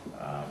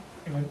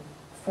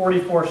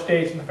 44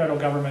 states and the federal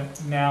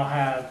government now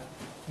have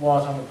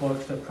laws on the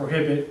books that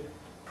prohibit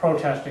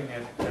protesting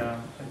at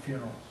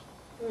funerals.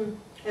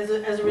 As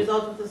a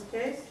result of this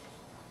case?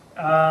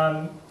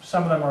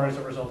 Some of them are as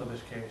a result of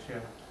this case, yeah.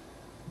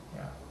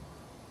 Yeah.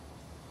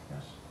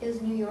 Yes.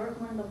 Is New York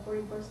one of the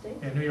 44 states?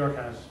 Yeah, New York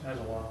has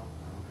a law.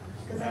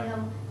 Because I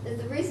know,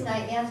 the reason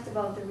I asked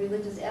about the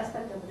religious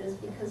aspect of it is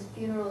because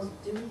funerals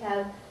do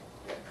have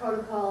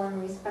protocol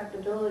and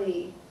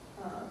respectability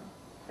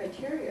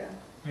criteria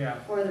Yeah.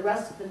 for the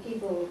rest of the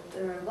people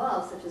that are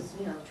involved, such as,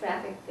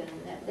 traffic and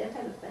that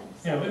type of thing.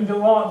 Yeah, the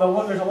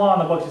law, there's a law in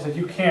the books that says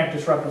you can't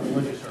disrupt a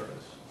religious service.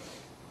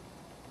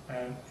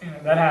 And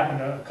that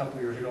happened a couple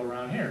of years ago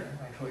around here,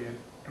 actually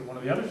at one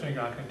of the other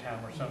synagogues in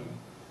town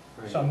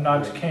where some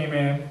nuts came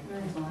in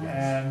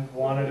and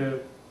wanted to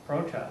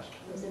protest.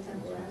 It was a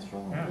temple.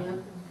 Yeah.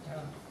 Yeah.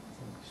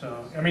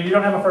 So, I mean, you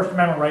don't have a First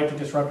Amendment right to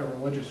disrupt a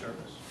religious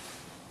service.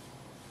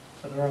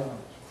 So there are limits.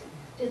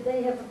 Did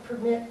they have a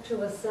permit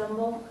to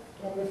assemble?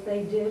 And if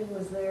they did,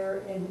 was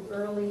there an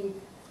early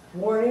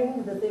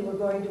warning that they were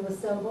going to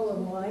assemble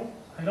and why?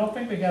 I don't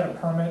think they got a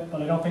permit,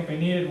 but I don't think they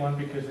needed one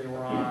because they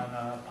were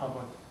on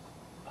public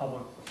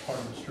part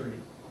of the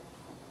street.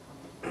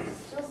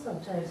 Still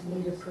sometimes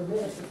need a permit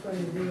if it's going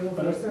to be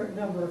over a certain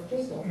number of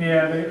people.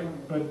 Yeah,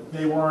 but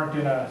they weren't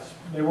in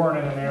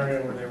an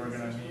area where they were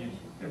going to need.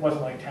 It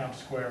wasn't like town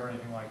square or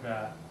anything like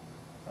that.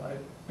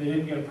 They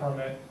didn't get a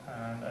permit,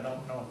 and I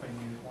don't know if they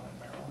needed one in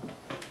Maryland.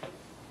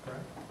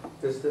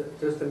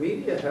 Correct? Does the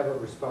media have a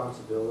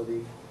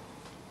responsibility?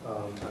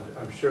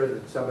 I'm sure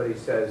that somebody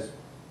says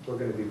we're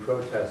going to be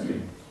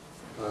protesting.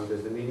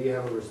 Does the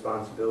media have a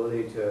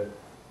responsibility to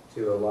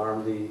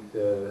alarm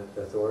the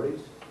authorities?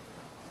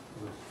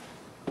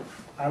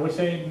 I would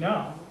say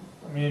no.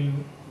 I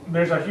mean,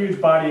 there's a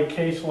huge body of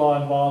case law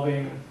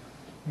involving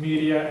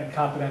media and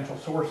confidential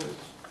sources.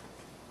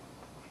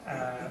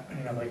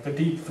 Like the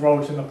deep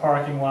throats in the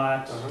parking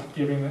lots,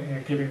 giving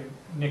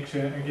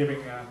Nixon and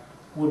giving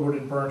Woodward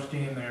and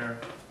Bernstein their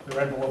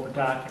envelope of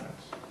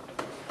documents.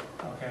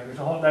 Okay,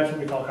 that's what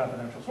we call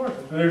confidential sources.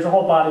 So there's a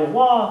whole body of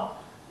law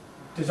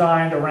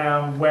designed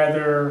around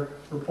whether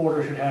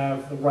reporters should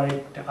have the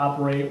right to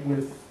operate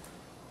with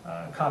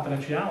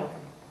confidentiality.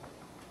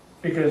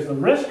 Because the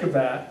risk of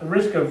that, the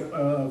risk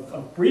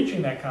of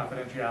breaching that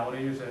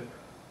confidentiality is that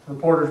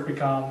reporters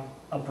become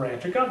a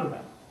branch of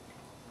government.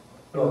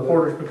 The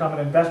reporters become an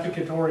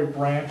investigatory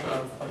branch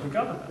of the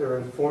government. They're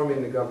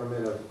informing the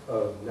government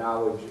of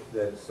knowledge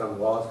that some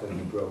law is going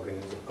to be broken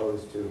as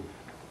opposed to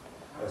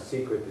a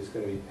secret that's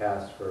going to be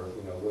passed for,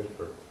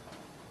 Woodford.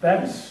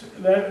 That's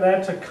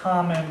a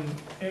common,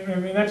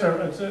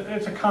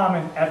 it's a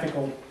common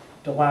ethical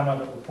dilemma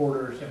that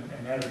reporters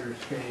and editors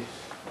face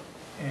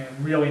in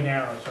really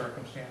narrow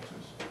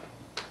circumstances.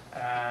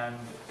 And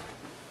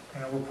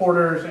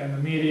reporters and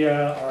the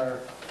media are,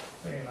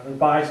 they're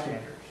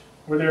bystanders.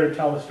 We're there to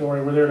tell the story.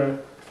 We're there to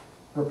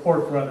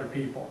report for other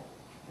people.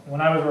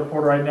 When I was a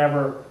reporter, I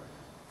never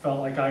felt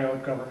like I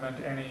owed government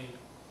any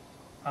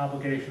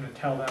obligation to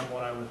tell them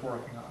what I was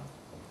working on.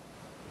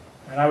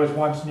 And I was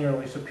once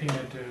nearly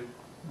subpoenaed to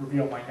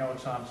reveal my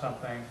notes on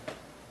something,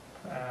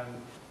 and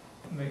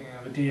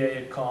the DA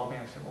had called me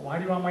and said, "Well, why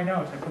do you want my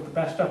notes? I put the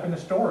best stuff in the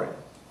story.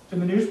 It's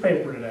in the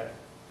newspaper today.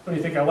 What, do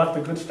you think I left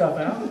the good stuff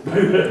out?"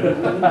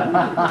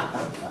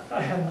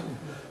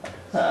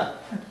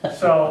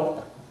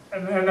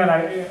 And then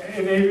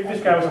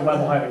this guy was a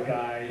level-headed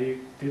guy. He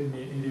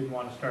didn't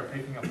want to start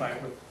picking a fight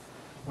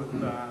with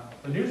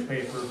the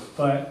newspaper.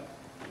 But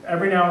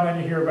every now and then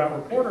you hear about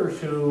reporters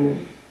who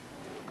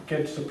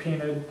get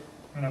subpoenaed,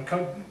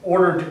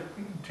 ordered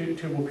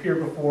to appear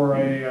before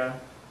a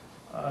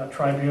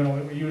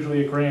tribunal,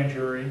 usually a grand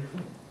jury,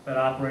 that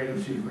operate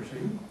in secrecy,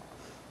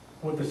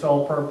 with the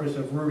sole purpose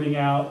of rooting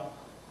out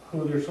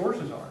who their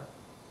sources are.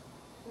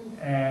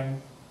 And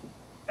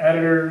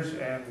editors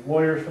and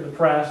lawyers for the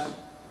press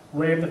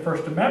wave the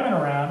First Amendment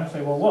around and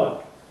say, well,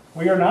 look,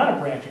 we are not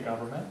a branch of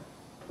government.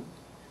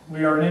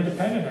 We are an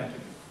independent entity.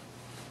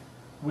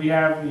 We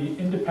have the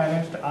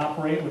independence to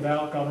operate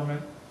without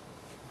government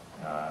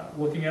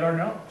looking at our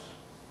notes.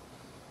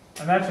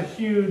 And that's a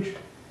huge,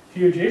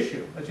 huge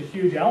issue. That's a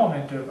huge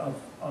element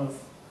of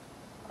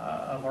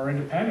our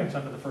independence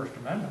under the First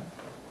Amendment.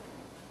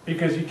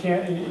 Because you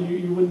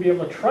wouldn't be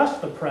able to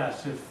trust the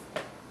press if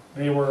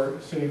they were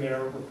sitting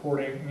there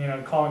reporting,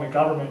 calling the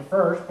government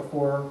first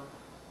before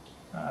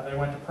they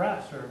went to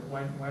press or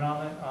went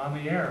on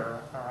the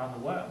air or on the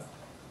web.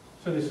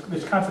 So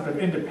this concept of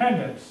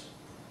independence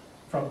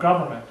from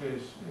government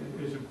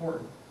is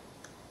important.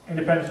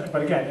 Independence,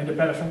 but again,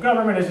 independence from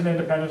government isn't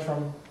independence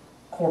from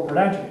corporate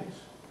entities.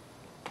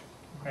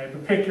 Okay,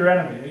 but pick your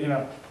enemy. You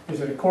know,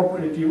 is it a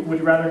corporate? Would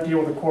you rather deal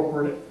with a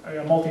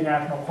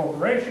multinational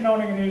corporation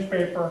owning a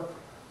newspaper,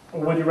 or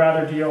would you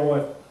rather deal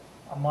with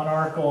a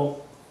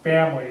monarchical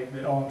family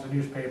that owns a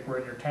newspaper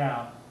in your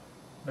town?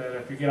 That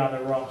if you get on the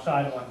wrong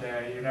side one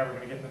day, you're never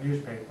going to get in the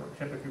newspaper,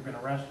 except if you've been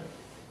arrested.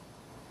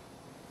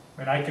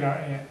 I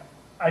mean,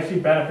 I see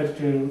benefits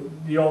to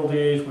the old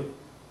days with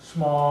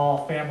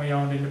small,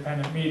 family-owned,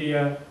 independent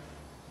media,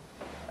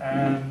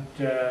 and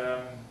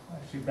I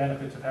see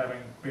benefits of having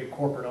big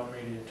corporate-owned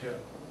media too.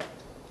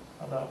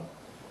 Although,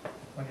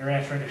 when you're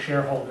answering to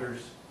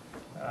shareholders,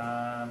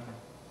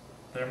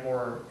 they're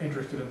more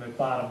interested in the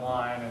bottom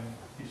line, and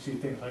you see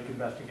things like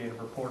investigative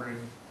reporting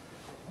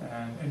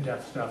and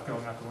in-depth stuff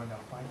going out the window.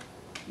 Mike?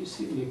 Do you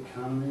see the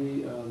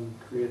economy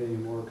creating a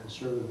more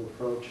conservative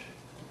approach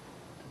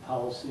to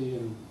policy,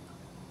 and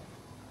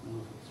I don't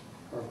know if it's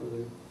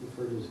properly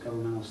referred to as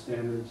governmental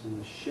standards, and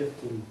a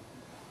shift in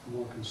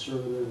more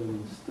conservative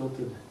and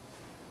stilted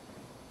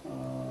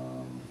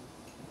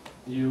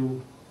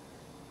view?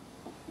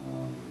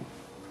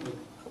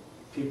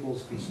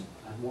 People's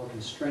have more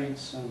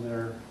constraints on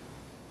their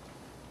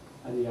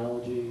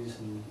ideologies,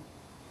 and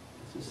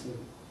it's just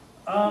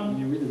when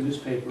you read the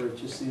newspaper, it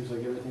just seems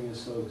like everything is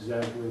so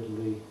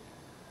exaggeratedly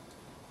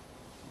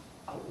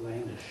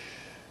outlandish.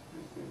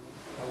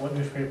 What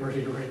newspapers are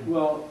you reading?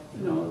 Well,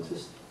 you know, it's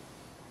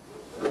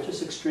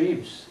just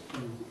extremes.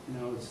 And, you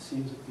know, it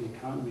seems like the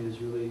economy is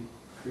really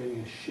creating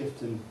a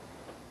shift in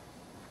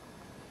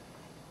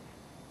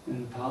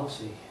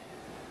policy.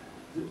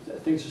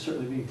 Things are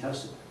certainly being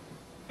tested.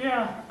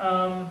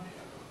 Yeah.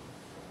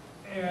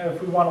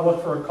 If we want to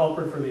look for a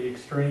culprit for the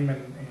extreme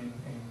in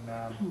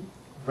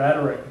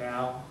rhetoric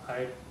now,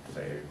 I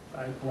say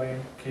I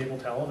blame cable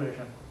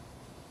television.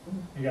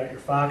 You got your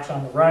Fox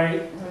on the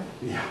right,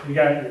 you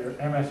got your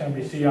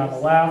MSNBC on the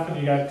left, and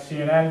you got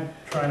CNN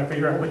trying to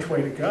figure out which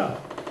way to go.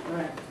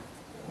 Right.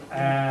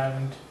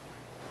 And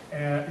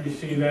you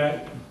see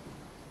that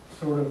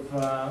sort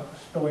of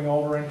spilling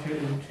over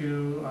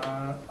into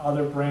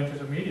other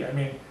branches of media. I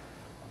mean,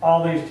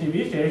 all these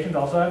TV stations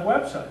also have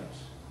websites.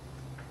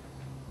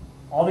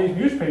 All these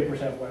newspapers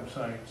have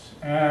websites,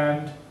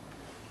 and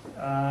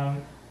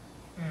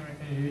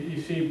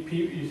you see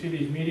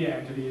these media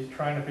entities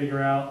trying to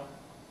figure out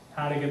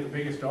how to get the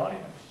biggest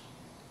audience,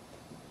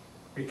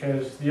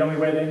 because the only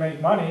way they make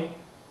money,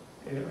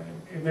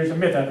 there's a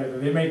myth out there that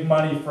they make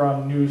money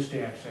from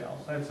newsstand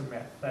sales. That's a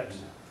myth.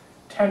 That's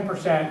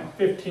 10%,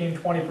 15,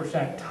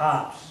 20%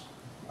 tops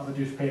of a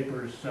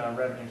newspaper's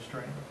revenue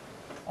stream.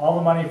 All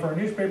the money for a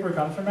newspaper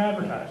comes from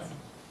advertising.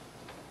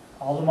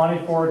 All the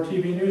money for a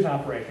TV news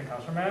operation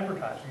comes from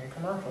advertising and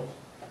commercials.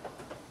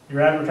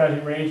 Your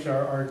advertising rates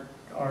are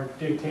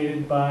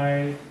dictated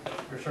by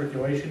your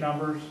circulation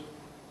numbers.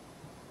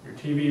 Your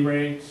TV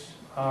rates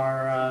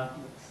are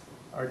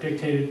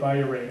dictated by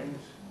your ratings.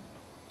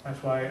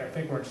 That's why I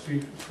think we're in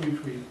sweep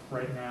sweep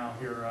right now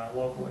here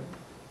locally,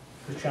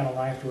 because Channel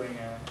 9 is doing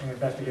an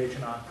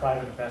investigation on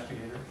private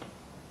investigators.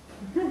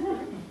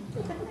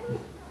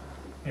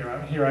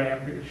 Here I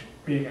am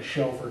being a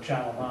show for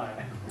Channel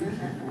 9.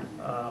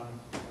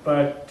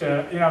 But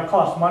it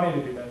costs money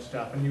to do that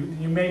stuff, and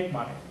you make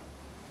money.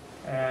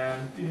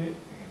 And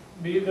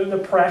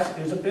the press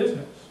is a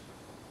business.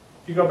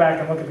 If you go back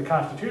and look at the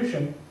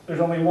Constitution, there's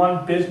only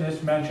one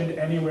business mentioned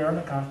anywhere in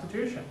the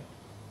Constitution,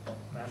 and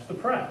that's the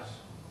press.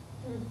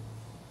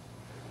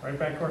 Right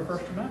back to our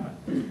First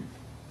Amendment.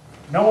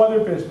 No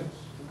other business.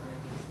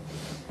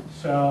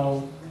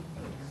 So,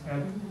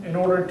 in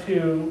order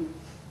to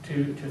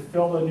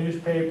fill the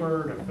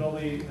newspaper, to fill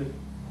the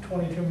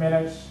 22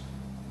 minutes,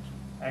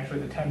 actually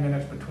the 10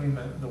 minutes between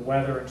the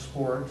weather and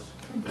sports,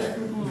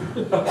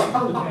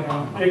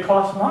 it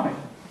costs money.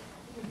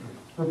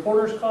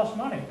 Reporters cost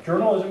money.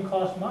 Journalism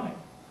costs money.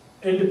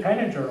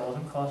 Independent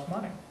journalism costs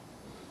money.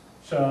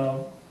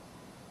 So,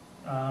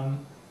 I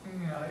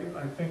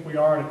think we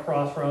are at a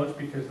crossroads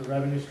because the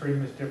revenue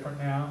stream is different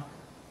now,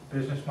 the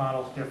business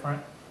model is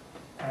different,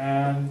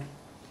 and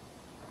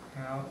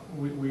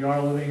we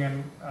are living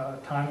in a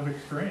time of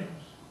extremes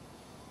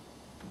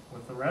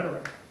with the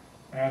rhetoric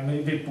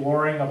and the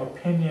blurring of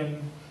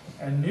opinion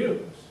and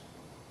news.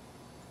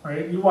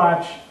 Right? You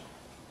watch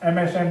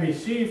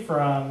MSNBC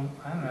from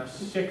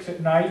 6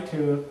 at night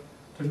to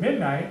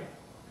midnight,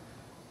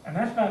 and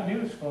that's not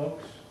news,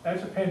 folks.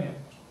 That's opinion.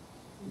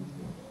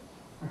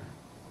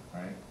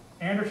 Right?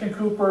 Anderson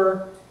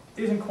Cooper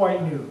isn't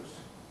quite news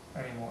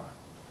anymore.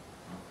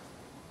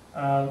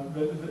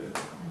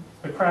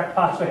 The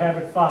crackpots they have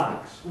at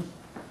Fox.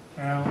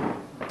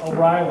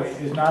 O'Reilly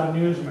is not a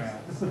newsman.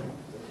 Right?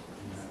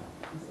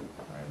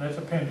 That's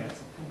opinion.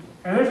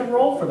 And there's a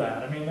role for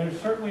that. I mean, there's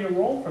certainly a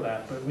role for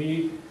that, but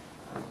we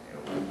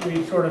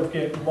sort of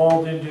get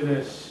lulled into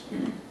this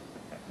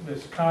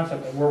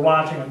concept that we're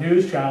watching a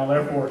news channel,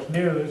 therefore it's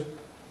news,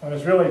 when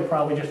it's really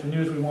probably just the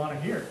news we want to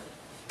hear,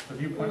 the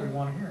viewpoint we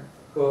want to hear.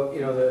 Well,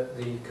 you know,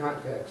 the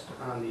context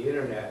on the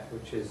internet,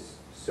 which is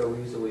so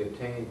easily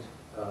obtained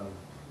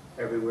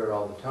everywhere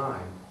all the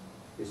time,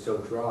 is so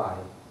dry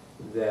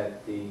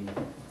that the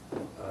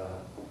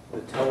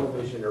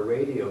television or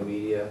radio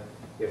media,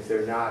 if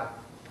they're not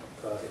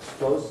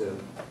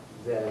explosive,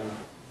 then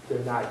they're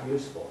not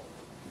useful.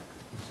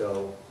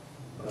 So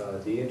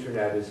the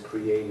internet has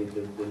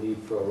created the need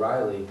for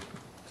O'Reilly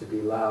to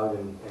be loud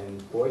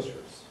and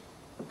boisterous.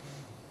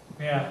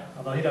 Yeah,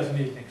 although he doesn't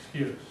need an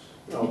excuse.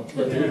 No,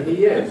 but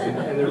he is,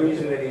 and the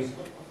reason that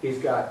he's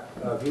got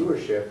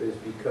viewership is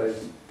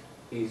because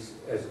he's,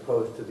 as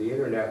opposed to the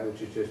internet,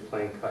 which is just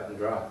plain cut and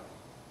dry.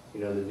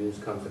 You know, the news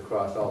comes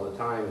across all the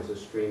time as a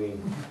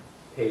streaming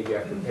page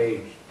after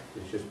page.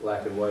 It's just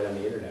black and white on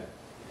the internet.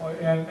 Well,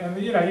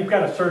 and you know, you've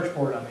got to search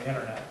for it on the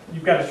internet.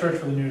 You've got to search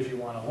for the news you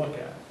want to look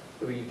at.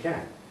 Well, you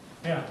can.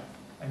 Yeah,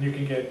 and you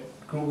can get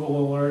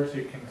Google alerts.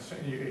 It can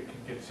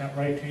get sent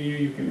right to you.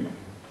 You can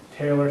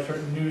tailor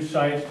certain news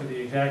sites to the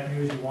exact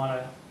news you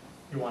want to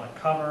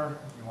cover,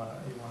 you want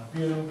to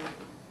view.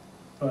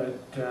 But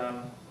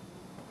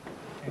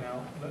you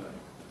know,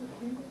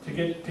 to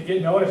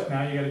get noticed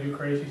now, you got to do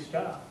crazy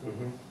stuff.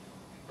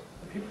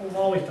 People have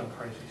always done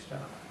crazy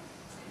stuff.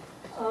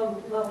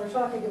 While we're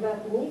talking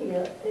about the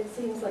media, it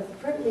seems like the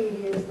print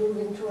media is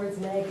moving towards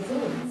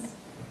magazines.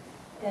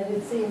 And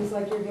it seems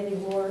like you're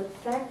getting more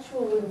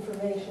factual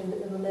information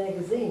in the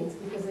magazines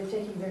because they're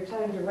taking their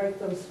time to write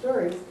those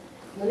stories.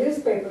 In the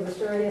newspaper, the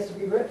story has to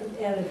be written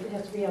and it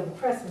has to be on the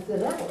press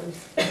within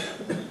hours.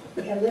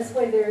 And this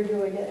way they're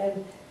doing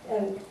it.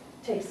 And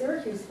take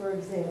Syracuse, for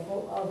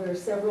example, there are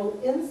several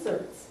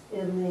inserts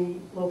in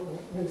the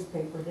local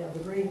newspaper now. The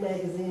Green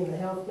Magazine, the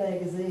Health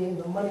Magazine,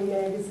 the Money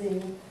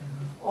Magazine,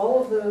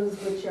 all of those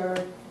which are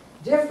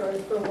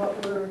different from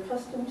what we're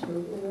accustomed to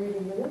in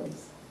reading the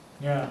news.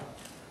 Yeah.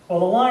 Well,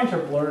 the lines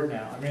are blurred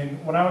now. I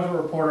mean, when I was a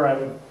reporter, I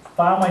would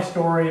file my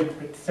story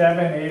at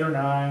 7, 8, or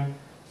 9,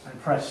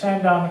 I'd press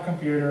send on the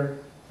computer,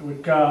 it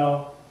would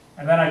go,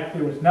 and then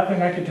there was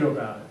nothing I could do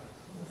about it.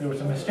 If there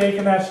was a mistake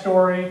in that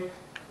story,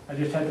 I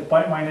just had to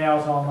bite my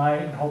nails all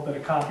night and hope that a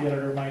copy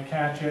editor might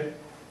catch it,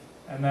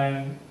 and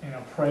then, you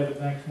know, pray that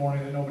the next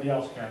morning that nobody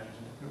else catches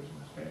it if there was a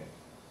mistake.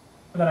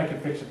 And then I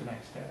could fix it the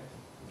next day.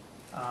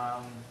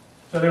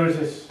 So there was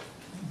this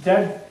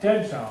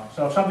dead zone.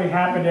 So if something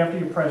happened after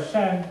you press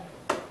send,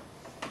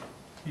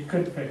 you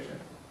couldn't fix it.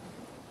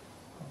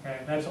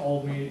 Okay, that's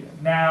old media.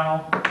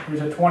 Now,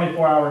 there's a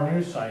 24-hour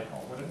news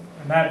cycle,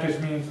 and that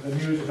just means the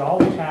news is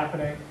always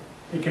happening.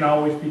 It can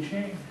always be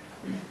changed.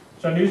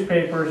 So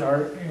newspapers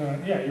are, you know,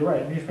 yeah, you're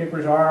right.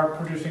 Newspapers are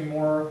producing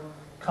more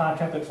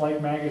content that's like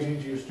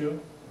magazines used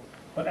to.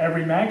 But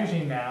every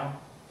magazine now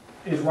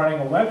is running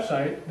a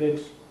website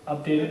that's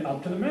updated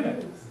up to the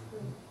minute.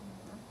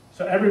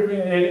 So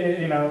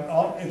you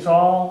know, it's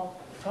all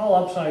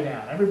upside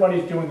down.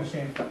 Everybody's doing the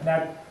same stuff.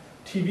 Now,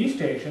 TV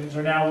stations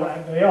are now,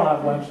 they all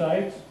have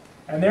websites,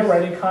 and they're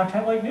writing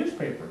content like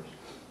newspapers.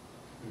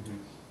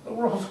 The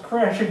world's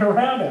crashing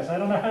around us. I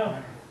don't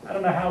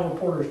know how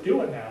reporters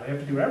do it now. They have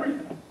to do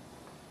everything.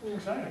 It's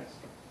exciting.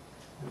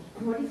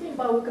 What do you think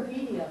about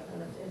Wikipedia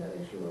in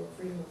an issue of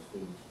freedom of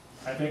speech?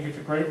 I think it's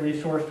a great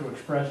resource to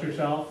express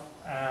yourself,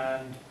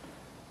 and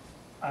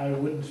I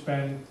wouldn't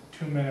spend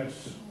 2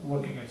 minutes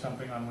looking at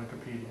something on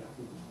Wikipedia.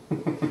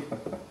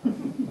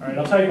 All right,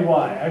 I'll tell you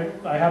why.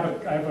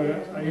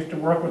 I used to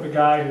work with a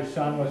guy whose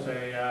son was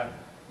a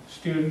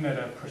student at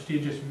a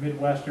prestigious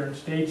Midwestern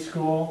state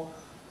school,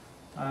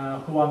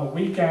 who on the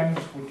weekends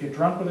would get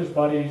drunk with his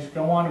buddies,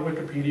 go on to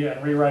Wikipedia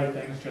and rewrite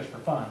things just for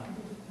fun.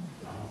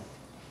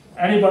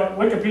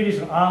 Wikipedia is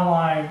an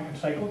online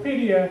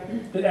encyclopedia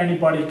that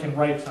anybody can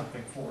write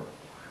something for.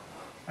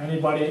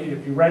 Anybody,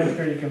 if you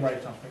register, you can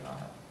write something on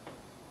it.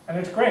 And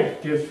it's great.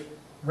 It gives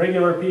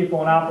regular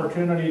people an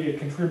opportunity to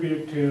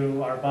contribute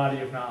to our body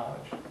of knowledge.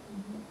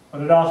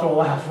 But it also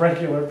allows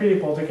regular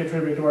people to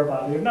contribute to our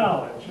body of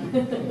knowledge.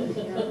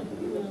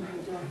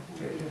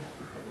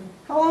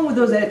 How long would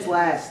those edits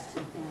last?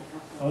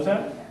 What was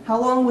that? How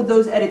long would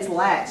those edits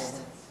last?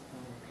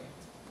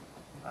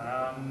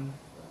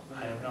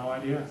 I have no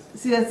idea.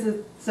 See,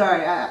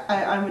 sorry,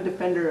 I'm a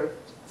defender of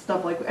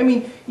stuff like, I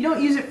mean, you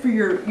don't use it for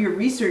your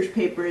research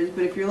papers,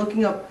 but if you're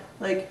looking up,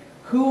 like,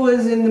 who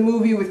was in the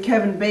movie with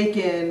Kevin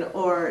Bacon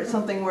or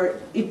something where,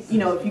 you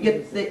know, if you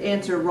get the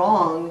answer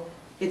wrong,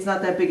 it's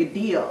not that big a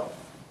deal.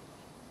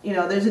 You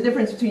know, there's a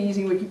difference between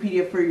using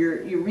Wikipedia for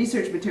your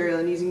research material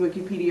and using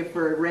Wikipedia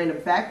for random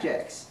fact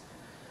checks.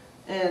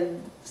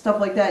 And stuff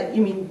like that. I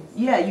mean,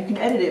 yeah, you can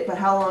edit it, but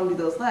how long do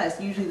those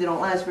last? Usually they don't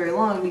last very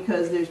long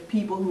because there's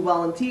people who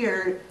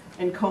volunteer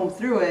and comb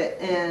through it,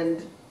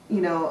 and,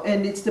 you know,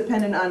 and it's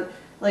dependent on,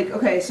 like,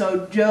 okay,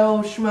 so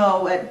Joe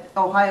Schmo at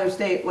Ohio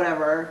State,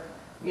 whatever,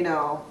 you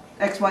know,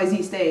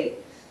 XYZ State,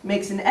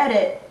 makes an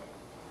edit.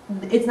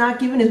 It's not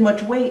given as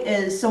much weight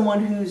as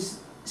someone who's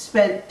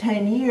spent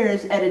 10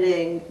 years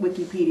editing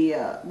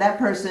Wikipedia. That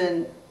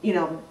person, you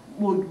know,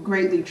 will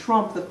greatly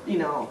trump the, you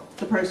know,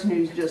 the person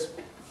who's just,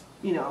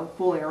 you know,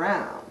 fooling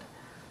around.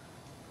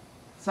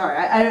 Sorry,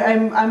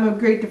 I'm a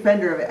great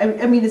defender of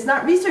it. I mean, it's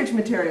not research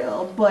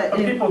material, but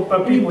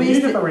people use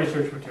it for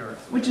research material,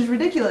 which is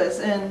ridiculous.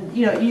 And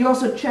you know, you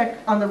also check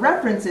on the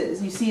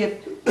references. You see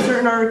if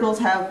certain articles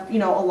have, you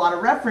know, a lot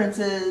of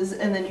references,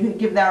 and then you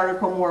give that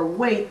article more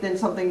weight than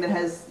something that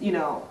has, you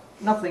know,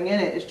 nothing in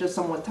it. It's just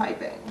someone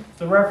typing.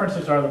 The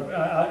references are the,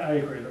 I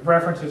agree, the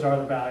references are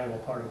the valuable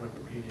part of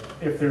Wikipedia,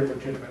 if they're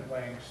legitimate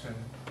links and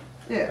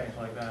things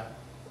like that.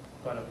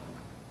 But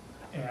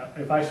you know,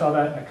 if I saw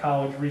that in a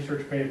college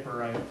research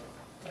paper,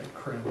 I'd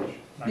cringe.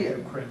 I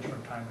do cringe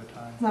from time to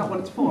time. It's not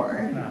what it's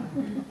for. No,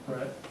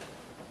 right.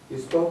 You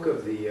spoke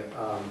of the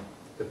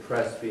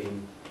press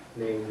being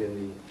named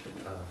in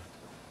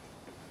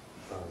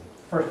the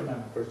First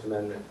Amendment. First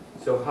Amendment.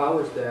 So how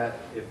has that,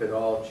 if at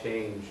all,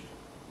 changed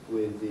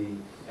with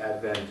the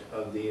advent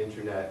of the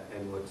internet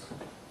and what's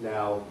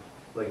now,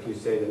 like you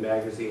say, the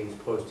magazines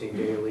posting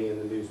daily in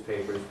the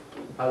newspapers?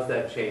 How's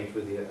that changed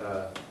with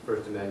the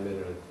First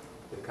Amendment or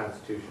the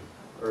Constitution?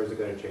 Or is it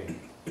going to change?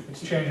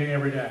 It's changing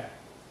every day.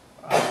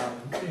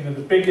 You know,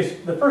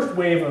 the first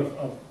wave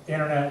of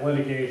internet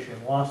litigation,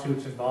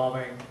 lawsuits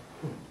involving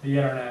the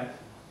internet,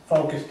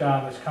 focused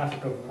on this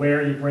concept of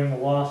where you bring the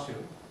lawsuit,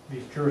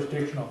 these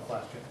jurisdictional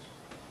questions,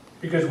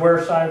 because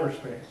we're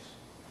cyberspace.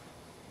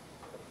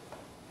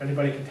 If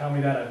anybody can tell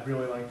me that, I'd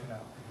really like to know.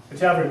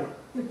 It's everywhere.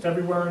 It's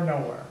everywhere and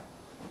nowhere.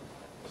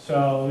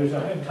 So there's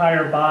an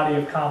entire body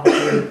of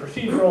complicated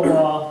procedural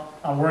law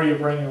on where you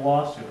bring your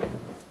lawsuit.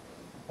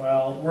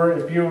 Well,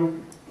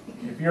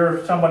 if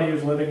you're somebody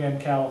who's living in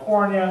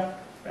California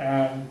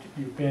and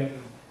you've been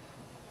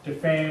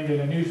defamed in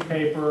a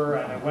newspaper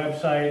and a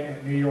website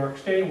in New York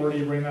State, where do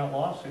you bring that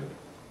lawsuit?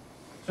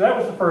 So that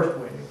was the first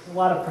wave. A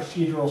lot of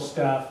procedural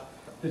stuff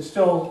that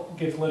still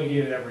gets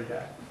litigated every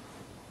day.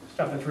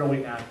 Stuff that's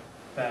really not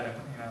that,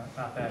 you know, it's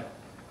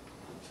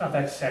not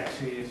that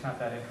sexy, it's not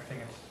that interesting.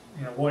 It's,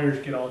 you know, lawyers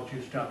get all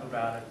juiced up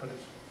about it, but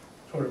it's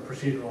sort of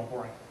procedural and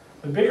boring.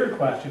 The bigger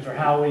questions are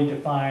how we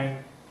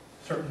define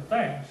certain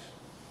things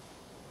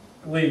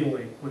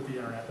legally with the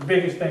internet. The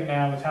biggest thing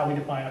now is how we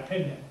define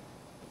opinion.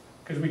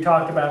 Because we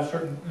talked about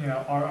certain, you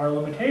know, our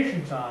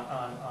limitations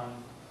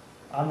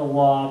on the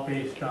law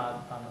based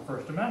on the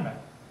First Amendment.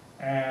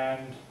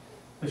 And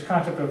this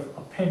concept of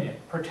opinion,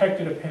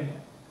 protected opinion,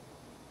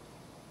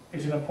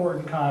 is an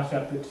important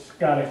concept that's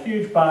got a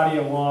huge body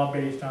of law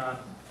based on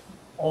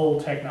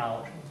old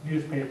technologies,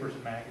 newspapers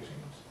and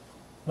magazines,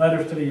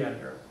 letters to the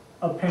editor,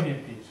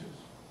 opinion pieces.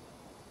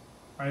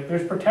 Right?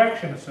 There's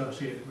protection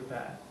associated with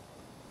that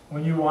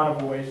when you want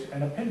to voice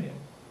an opinion,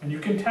 and you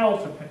can tell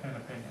it's an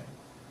opinion.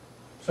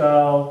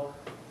 So,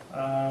 you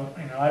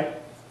know,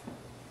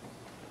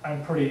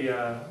 I'm pretty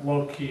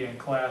low-key in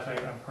class.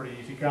 I'm pretty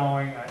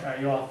easygoing.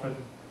 I often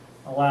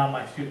allow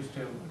my students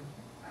to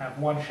have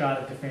one shot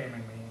at defaming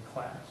me in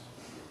class.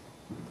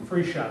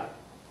 Free shot.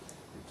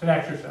 It's an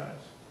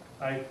exercise.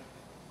 I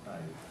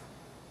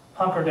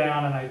hunker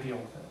down and I deal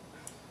with it.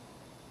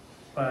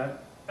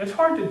 But it's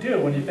hard to do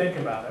when you think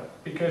about it,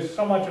 because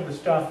so much of the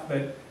stuff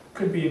that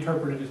could be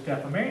interpreted as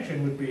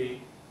defamation would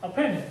be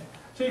opinion.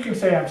 So you can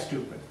say I'm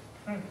stupid.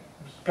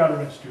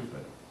 Gutterman's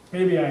stupid.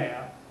 Maybe I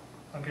am.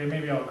 Okay,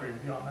 maybe I'll agree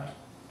with you on that.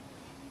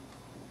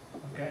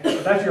 Okay,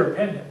 but that's your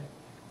opinion.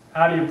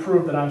 How do you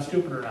prove that I'm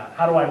stupid or not?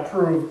 How do I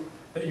prove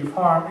that you've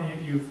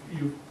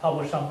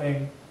published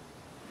something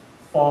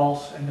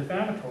false and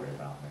defamatory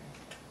about me?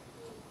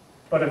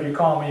 But if you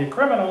call me a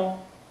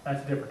criminal,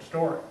 that's a different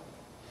story.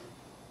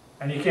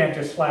 And you can't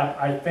just slap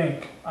 "I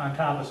think" on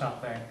top of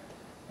something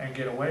and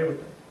get away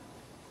with it.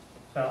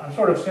 So I'm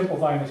sort of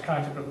simplifying this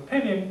concept of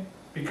opinion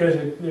because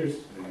there's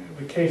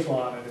the case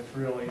law on it is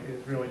really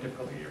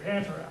difficult to get your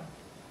hands around.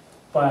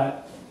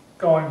 But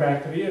going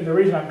back to the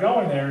reason I'm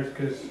going there is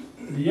because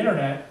the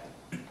internet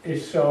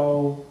is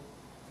so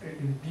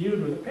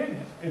imbued with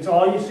opinion. It's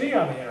all you see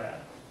on the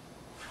internet.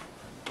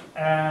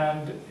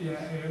 And you know,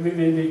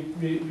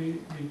 the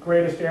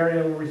greatest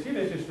area where we see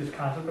this is this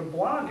concept of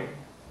blogging.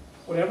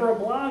 Whatever a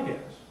blog is.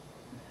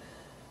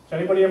 Has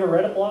anybody ever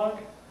read a blog?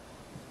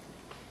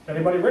 Has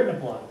anybody written a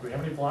blog? Do we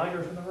have any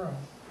bloggers in the room?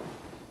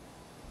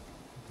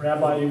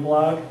 Rabbi, you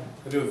blog?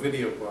 I do a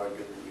video blog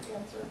every week.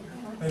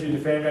 Have you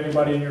defamed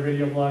anybody in your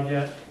video blog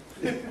yet?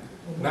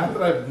 Not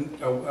that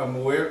I'm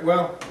aware,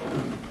 well,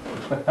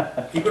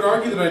 you could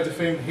argue that I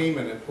defamed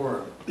Haman at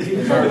Purim.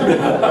 He's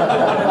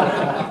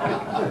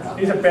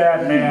a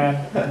bad man,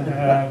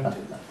 and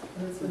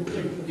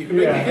you can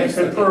make a case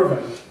it's been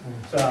proven.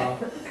 So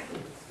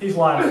he's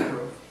liable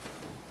proof.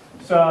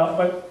 So,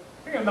 but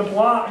you know,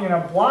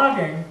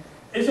 blogging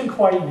isn't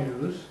quite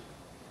news,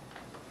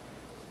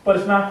 but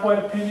it's not quite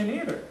opinion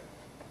either.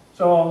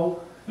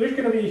 So there's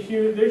going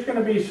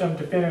to be some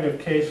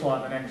definitive case law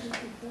in the next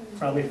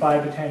probably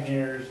 5 to 10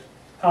 years,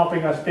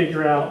 helping us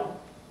figure out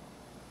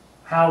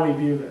how we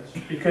view this.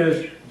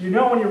 Because you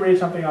know when you read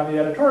something on the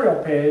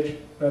editorial page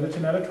that it's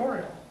an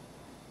editorial,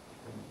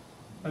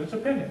 that it's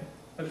opinion,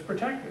 that it's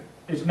protected.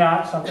 It's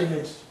not something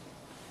that's,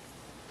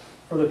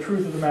 for the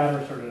truth of the matter,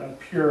 asserted, a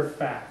pure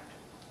fact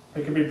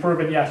that can be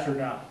proven yes or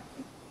no.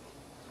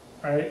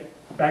 Right?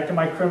 Back to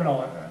my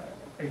criminal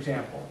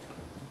example.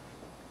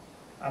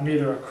 I'm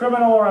either a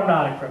criminal or I'm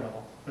not a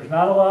criminal. There's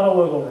not a lot of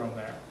wiggle room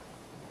there.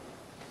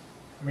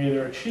 I'm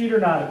either a cheat or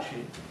not a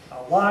cheat,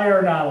 a liar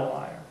or not a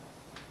liar.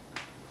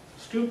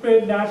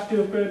 Stupid, not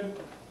stupid,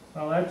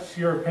 well, that's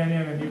your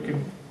opinion, and you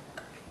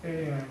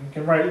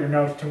can write your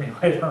notes to me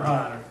later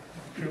on, or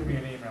shoot me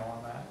an email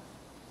on that.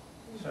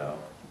 So,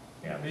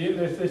 yeah,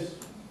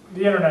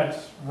 the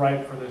internet's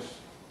ripe for this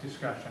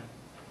discussion.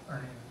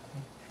 Ernie?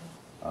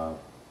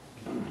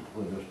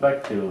 With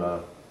respect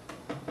to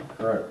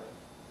current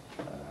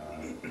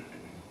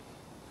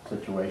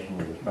situation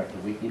with respect to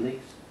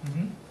WikiLeaks,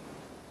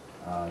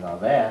 now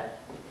that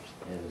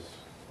is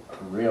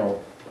a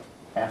real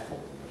hassle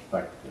with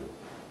respect to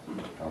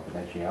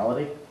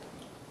confidentiality and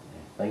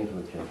things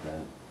which have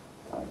been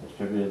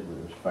distributed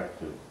with respect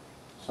to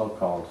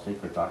so-called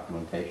secret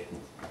documentation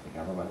that the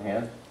government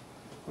has,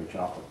 which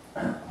all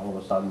of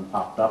a sudden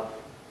popped up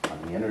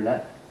on the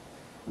internet.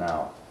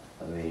 Now,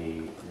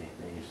 they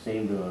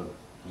seem to have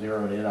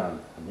zeroed in on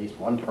at least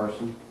one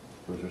person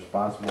who's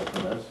responsible for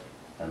this,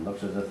 and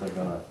looks as if they're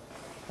going to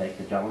take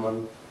the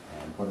gentleman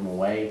and put him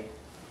away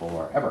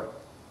forever.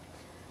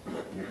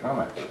 Your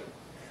comment?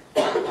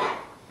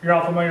 You're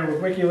all familiar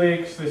with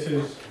WikiLeaks. This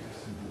is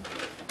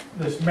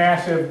this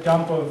massive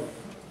dump of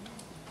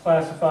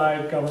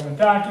classified government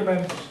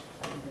documents,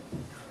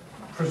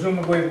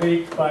 presumably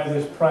leaked by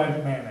this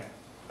private man,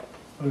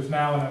 who's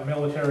now in a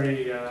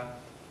military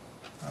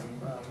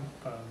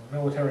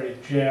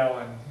jail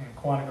in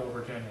Concord,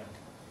 Virginia.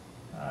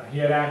 He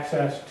had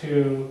access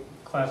to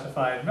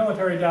classified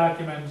military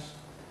documents,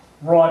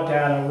 raw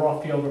data, raw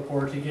field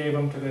reports. He gave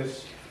them to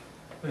this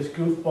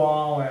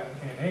goofball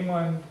in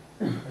England,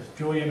 this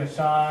Julian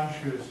Assange,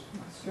 who's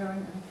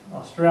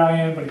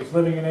Australian, but he's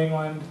living in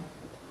England.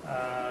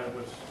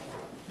 Was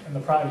in the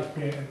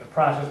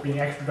process of being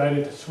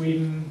extradited to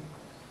Sweden,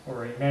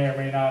 where he may or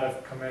may not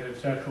have committed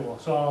sexual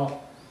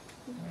assault.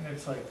 And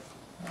it's like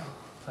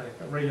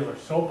a regular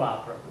soap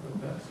opera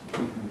with this.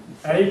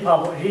 And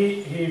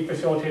he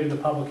facilitated the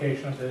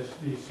publication of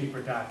these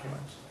secret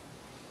documents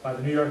by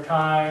the New York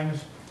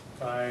Times,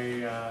 by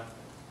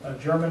a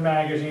German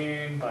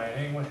magazine, by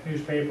an English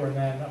newspaper, and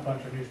then a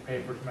bunch of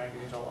newspapers and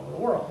magazines all over the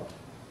world.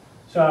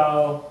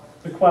 So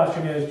the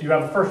question is, do you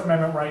have a First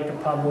Amendment right to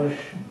publish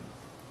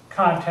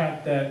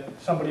content that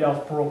somebody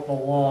else broke the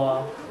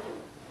law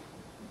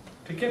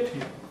to get to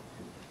you?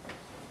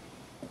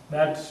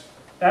 That's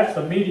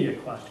the media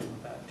question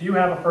with that. Do you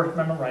have a First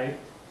Amendment right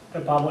to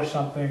publish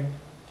something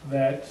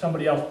that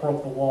somebody else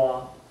broke the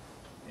law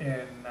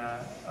in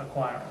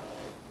acquiring?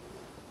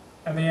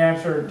 And the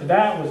answer to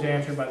that was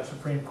answered by the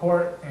Supreme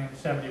Court in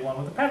 '71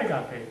 with the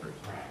Pentagon Papers.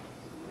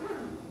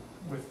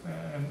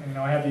 And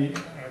I have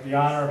the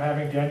honor of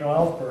having Daniel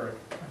Ellsberg.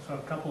 I saw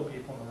a couple of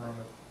people in the room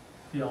at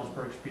the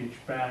Ellsberg speech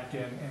back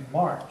in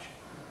March.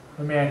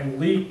 The man who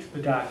leaked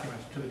the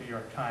documents to the New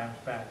York Times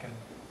back in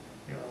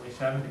the early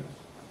 '70s.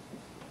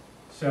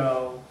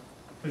 So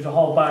there's a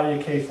whole body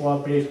of case law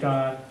based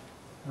on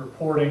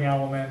reporting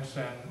elements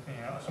and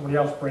somebody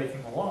else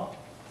breaking the law.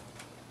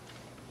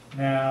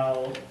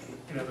 Now,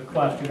 the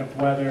question of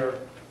whether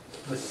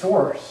the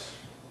source,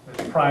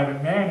 this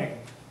private Manning,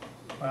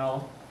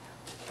 well,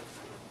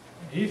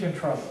 he's in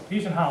trouble.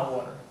 He's in hot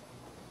water.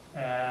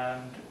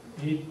 And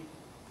he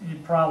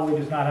probably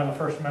does not have a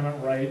First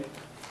Amendment right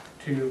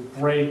to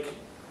break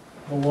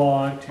the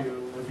law to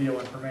reveal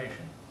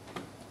information.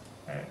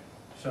 Okay?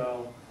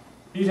 So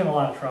he's in a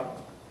lot of trouble.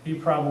 He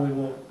probably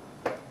will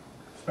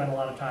spend a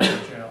lot of time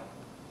in jail.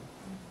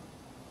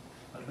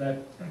 But that,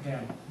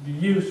 again, the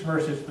use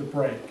versus the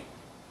break,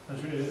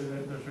 those are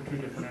two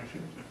different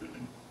issues.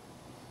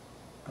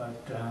 But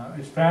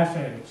it's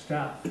fascinating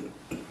stuff.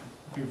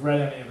 If you've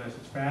read any of this,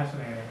 it's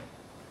fascinating.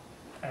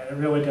 And it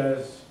really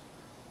does,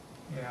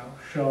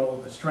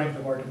 show the strength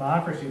of our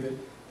democracy, that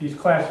these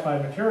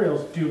classified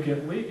materials do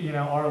get leaked,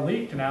 are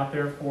leaked and out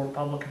there for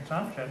public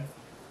consumption.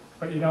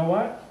 But you know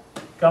what?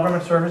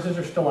 Government services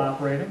are still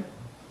operating.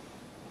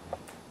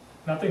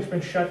 Nothing's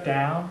been shut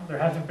down. There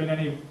hasn't been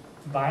any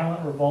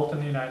violent revolt in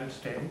the United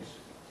States.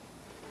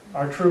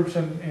 Our troops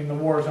in the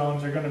war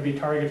zones are going to be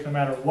targets no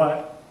matter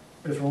what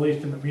is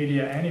released in the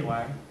media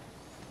anyway.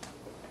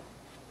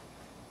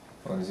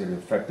 Well, has it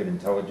affected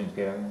intelligence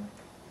gathering?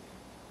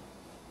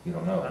 You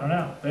don't know. I don't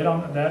know. They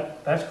don't.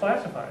 That's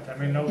classified. I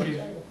mean, nobody's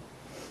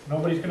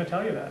going to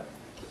tell you that.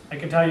 I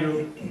can tell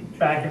you,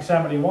 back in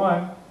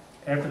 '71,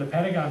 after the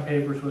Pentagon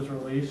Papers was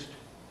released,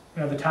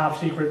 the top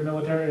secret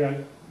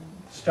military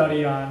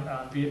study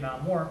on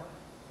Vietnam War.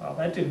 Well,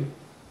 that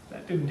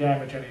didn't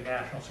damage any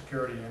national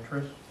security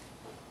interests.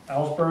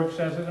 Ellsberg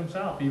says it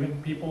himself.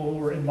 Even people who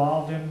were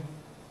involved in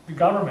the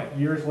government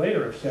years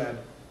later have said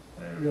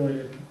it really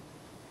didn't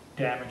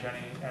damage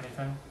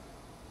anything.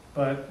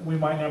 But we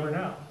might never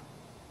know.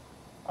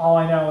 All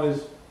I know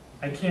is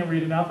I can't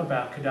read enough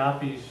about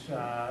Gaddafi's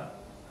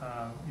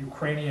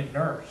Ukrainian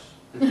nurse.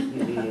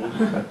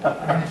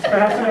 It's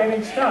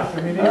fascinating stuff.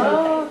 I mean,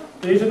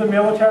 these are the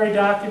military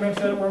documents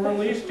that were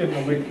released in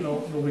the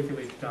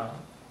WikiLeaks dump.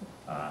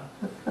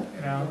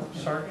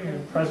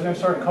 President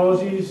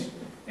Sarkozy's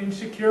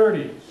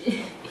insecurities. I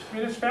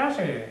mean, it's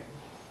fascinating.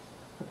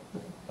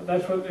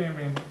 that's what, I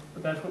mean,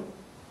 but that's what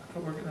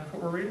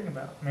we're reading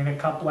about. I mean,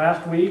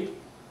 last week,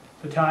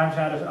 the Times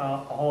had a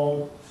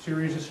whole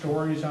series of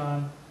stories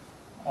on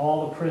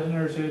all the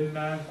prisoners in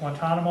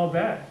Guantanamo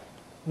Bay.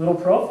 Little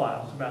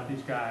profiles about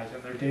these guys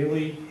and their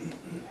daily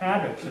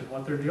habits and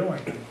what they're doing.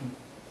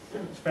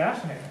 It's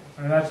fascinating.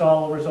 I mean, that's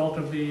all a result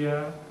of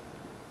the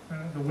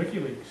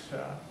WikiLeaks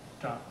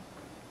stuff.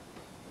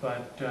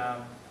 But you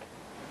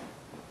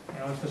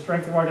know, it's the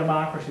strength of our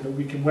democracy that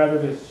we can weather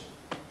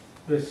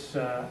this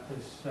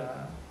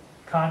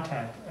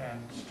content and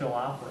still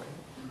operate.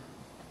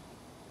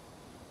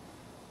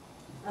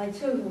 I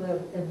too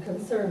am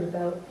concerned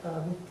about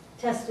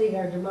testing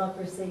our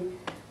democracy,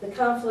 the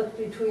conflict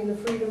between the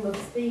freedom of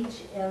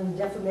speech and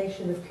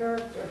defamation of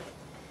character.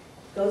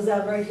 Goes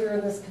out right here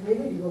in this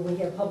community when we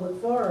have public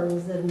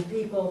forums and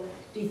people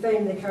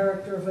defame the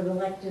character of an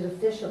elected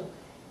official.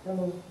 And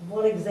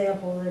one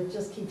example that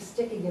just keeps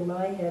sticking in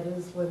my head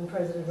is when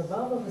President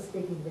Obama was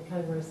speaking to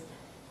Congress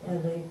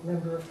and a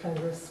member of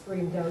Congress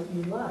screamed out,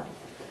 "You lie."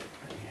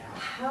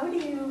 How do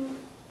you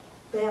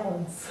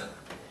balance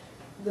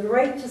the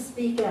right to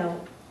speak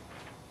out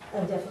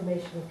and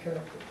defamation of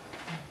character?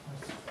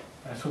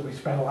 That's what we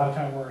spend a lot of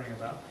time worrying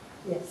about.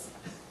 Yes.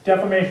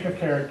 Defamation of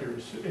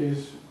characters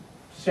is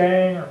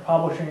saying or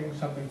publishing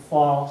something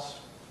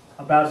false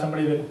about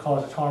somebody that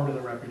causes harm to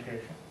their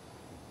reputation.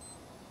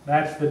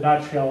 That's the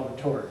nutshell of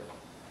the tort.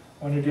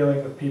 When you're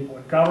dealing with people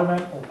in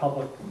government or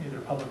either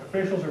public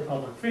officials or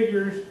public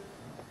figures,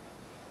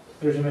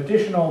 there's an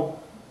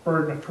additional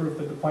burden of proof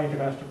that the plaintiff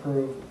has to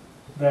prove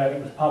that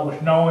it was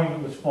published knowing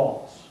it was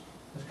false.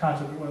 This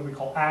concept of what we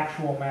call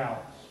actual malice.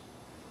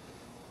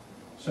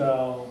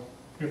 So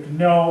you have to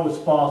know it was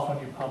false when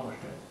you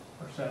published it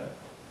or said it.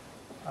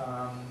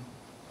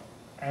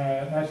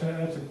 And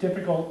that's a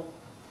difficult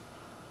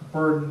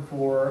burden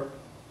for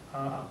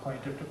a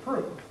plaintiff to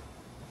prove.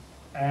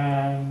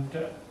 And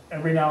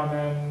every now and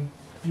then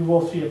you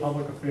will see a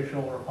public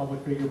official or a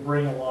public figure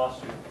bring a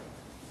lawsuit.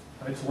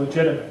 And it's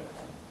legitimate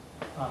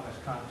on this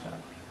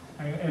concept.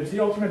 I mean, it's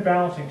the ultimate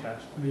balancing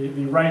test.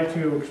 The right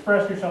to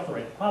express yourself, the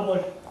right to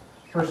publish,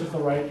 versus the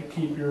right to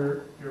keep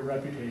your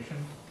reputation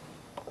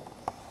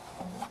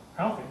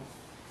healthy,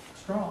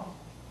 strong,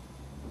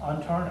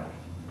 untarnished.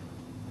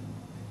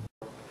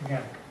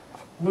 Again,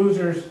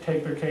 losers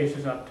take their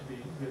cases up to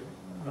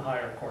the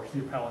higher courts,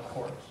 the appellate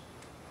courts,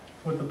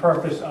 with the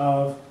purpose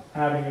of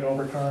having it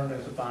overturned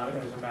as a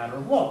matter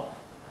of law,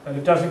 that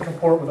it doesn't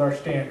comport with our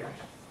standards.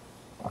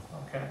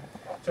 Okay,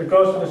 so it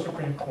goes to the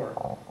Supreme Court,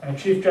 and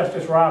Chief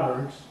Justice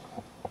Roberts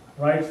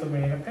writes the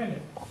main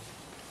opinion,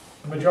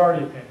 the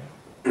majority opinion,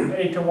 an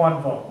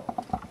 8-to-1 vote,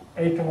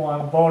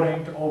 8-to-1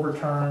 voting to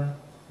overturn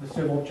the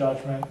civil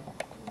judgment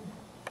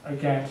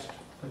against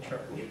the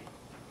church.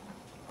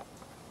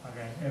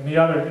 Okay, and the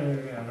other,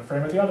 to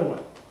frame it the other way,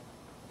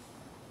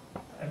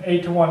 an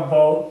 8-to-1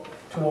 vote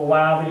to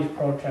allow these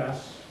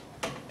protests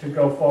to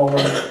go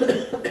forward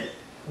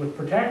with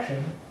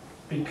protection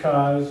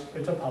because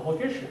it's a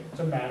public issue. It's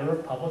a matter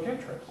of public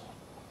interest.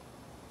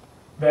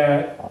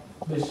 That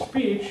this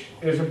speech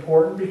is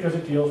important because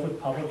it deals with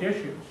public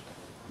issues.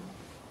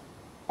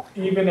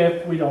 Even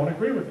if we don't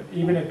agree with it,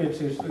 even if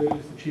it's, as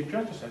the Chief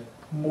Justice said,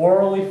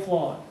 morally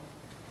flawed.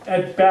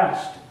 At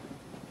best,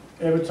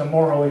 if it's a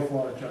morally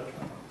flawed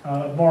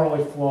judgment,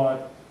 morally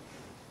flawed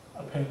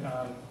opinion,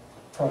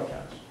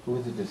 protest. Who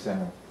was the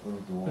dissenter? Who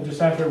was the one? The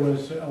dissenter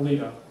was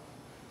Alito.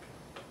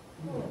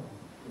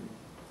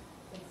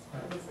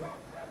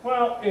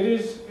 Well,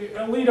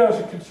 Alito's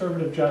a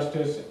conservative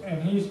justice,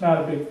 and he's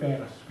not a big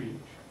fan of free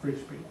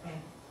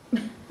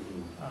speech.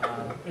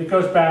 It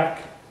goes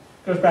back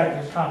to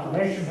his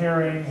confirmation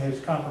hearing.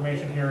 His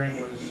confirmation hearing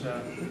was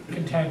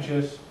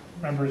contentious.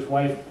 Remember, his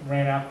wife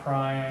ran out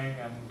crying,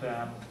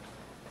 and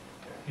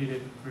he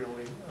didn't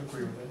really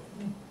agree with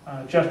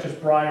it. Justice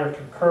Breyer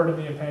concurred in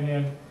the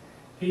opinion.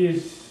 He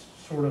is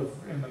sort of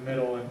in the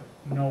middle and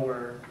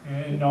nowhere,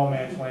 in no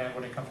man's land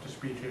when it comes to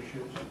speech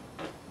issues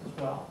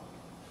as well.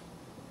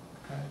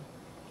 Okay.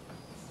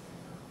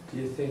 Do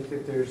you think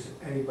that there's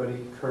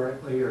anybody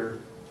currently or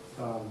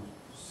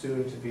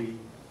soon to be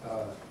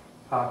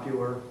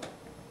popular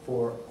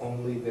for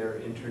only their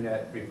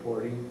internet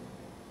reporting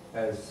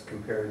as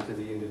compared to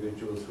the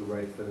individuals who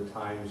write for the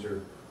Times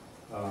or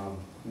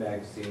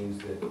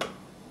magazines that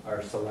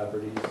are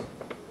celebrities,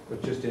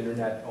 but just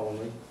internet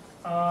only?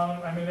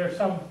 I mean, there's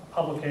some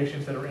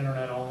publications that are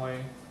internet only.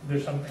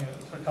 There's some,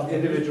 a couple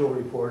individual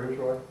reporters,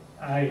 Roy?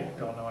 I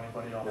don't know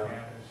anybody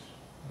offhand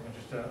who's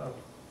just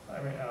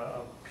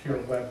a pure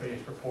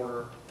web-based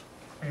reporter.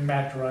 I mean,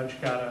 Matt Drudge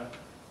got a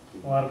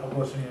lot of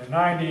publicity in the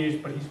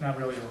 90s, but he's not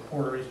really a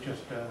reporter. He's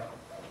just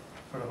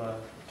sort of a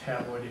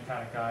tabloidy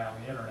kind of guy on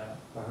the internet.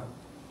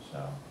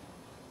 So,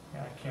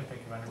 yeah, I can't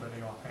think of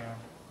anybody offhand.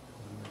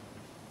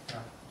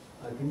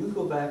 Yeah. Can you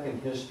go back in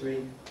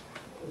history?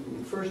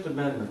 The First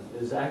Amendment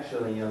is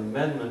actually an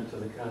amendment to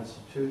the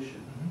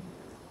Constitution.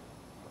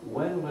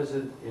 When was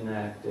it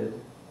enacted,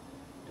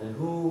 and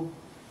who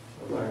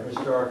of our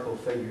historical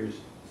figures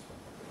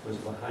was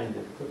behind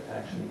it,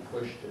 actually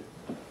pushed it.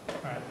 All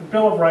right. The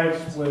Bill of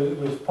Rights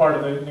was part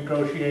of the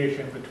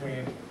negotiation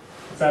between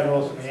the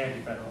Federalists and the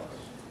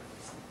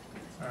Anti-Federalists.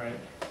 All right.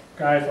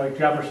 Guys like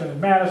Jefferson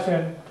and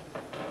Madison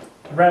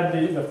read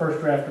the first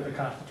draft of the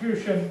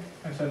Constitution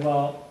and said,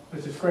 well,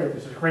 this is great.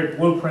 This is a great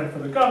blueprint for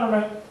the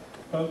government,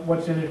 but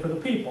what's in it for the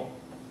people?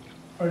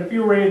 Or if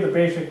you read the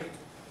basic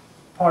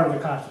part of the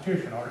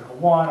Constitution, Article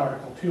 1,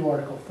 Article 2,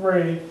 Article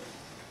 3,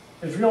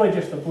 it's really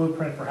just the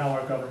blueprint for how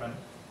our government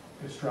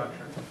is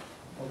structured.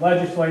 The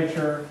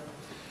legislature,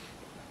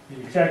 the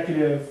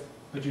executive,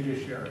 the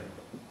judiciary.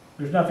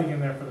 There's nothing in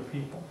there for the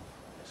people.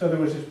 So there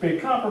was this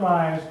big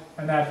compromise,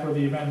 and that's where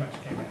the amendments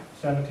came in,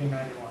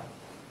 1791.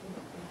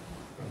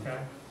 Okay?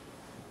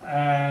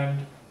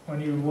 And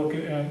when you look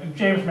at, and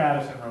James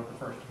Madison wrote the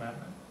First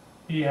Amendment.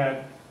 He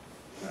had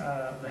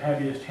the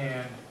heaviest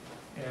hand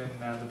in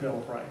the Bill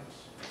of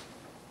Rights.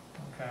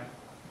 Okay?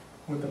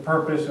 With the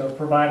purpose of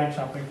providing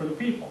something for the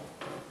people.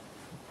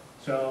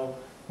 So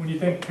when you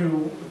think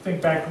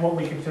back to what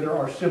we consider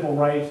our civil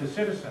rights as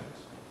citizens,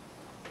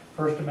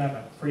 First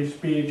Amendment, free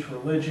speech,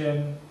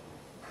 religion,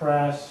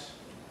 press,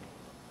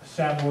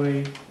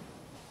 assembly,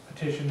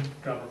 petition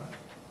government.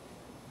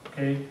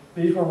 Okay,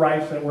 these were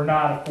rights that were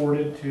not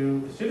afforded to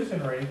the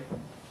citizenry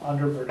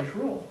under British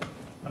rule,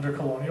 under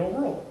colonial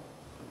rule.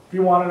 If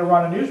you wanted to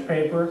run a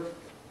newspaper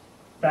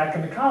back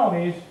in the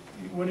colonies,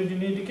 what did you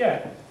need to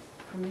get?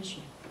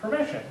 Permission.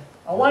 Permission,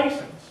 a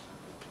license,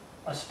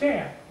 a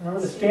stamp. Remember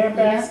the Stamp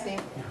Act?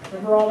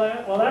 Remember all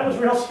that? Well, that was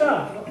real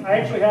stuff. I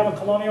actually have a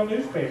colonial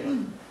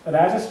newspaper that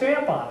has a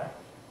stamp on it.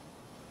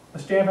 The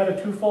stamp had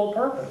a twofold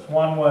purpose.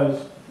 One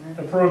was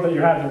to prove that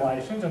you had the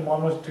license, and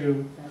one was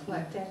to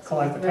collect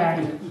the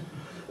taxes.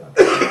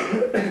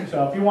 Okay.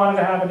 So if you wanted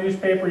to have a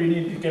newspaper, you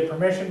needed to get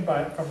permission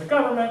from the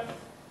government,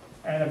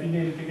 and if you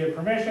needed to get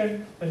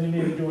permission, then you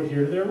needed to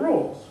adhere to their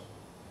rules.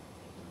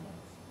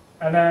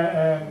 And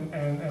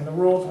the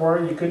rules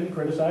were you couldn't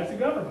criticize the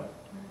government.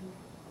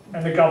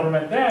 And the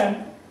government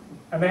then,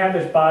 and they had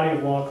this body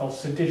of law called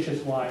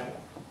seditious libel.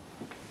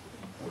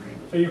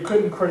 So you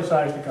couldn't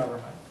criticize the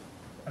government.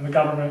 And the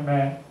government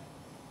meant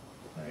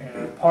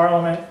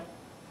Parliament,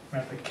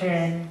 meant the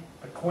king,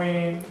 the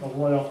queen, the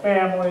royal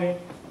family,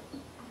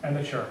 and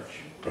the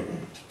church.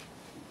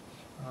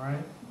 All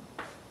right?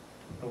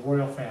 The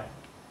royal family.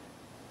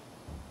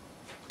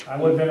 I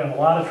would have been in a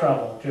lot of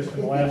trouble just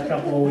in the last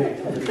couple of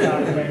weeks with the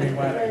condominium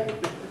wedding.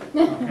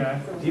 Okay?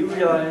 Do you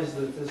realize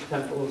that this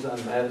temple is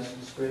on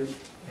Madison Street?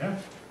 Yeah.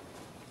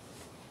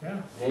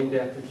 Yeah. Named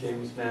after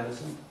James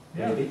Madison?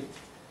 Yeah. Maybe?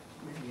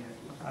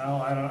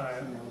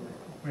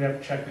 We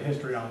have to check the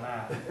history on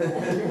that.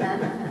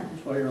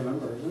 That's why you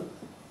remember, isn't it?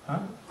 Huh?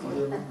 That's why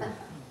you remember.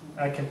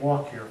 I can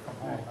walk here from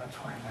home, that's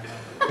why I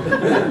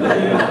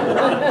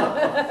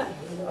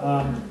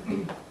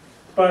remember.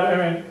 But I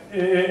mean,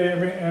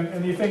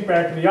 and you think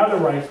back to the other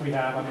rights we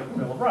have under the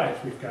Bill of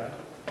Rights. We've got,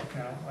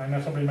 I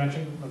know somebody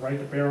mentioned the right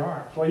to bear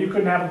arms. Well, you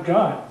couldn't have a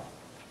gun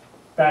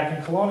back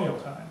in colonial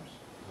times.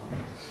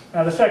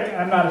 Now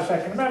I'm not a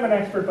Second Amendment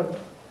expert, but the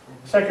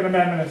Second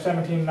Amendment of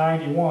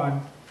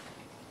 1791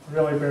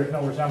 really bears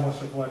no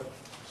resemblance of what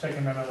Second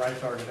Amendment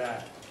rights are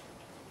today.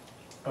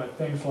 But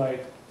things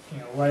like,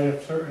 right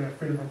of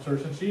freedom from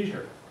search and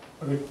seizure,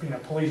 where the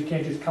police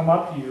can't just come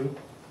up to you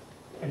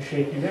and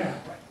shake you down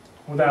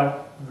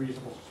without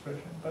reasonable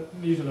suspicion. But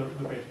these are the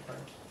basic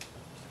rights.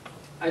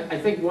 I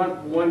think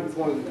one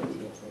point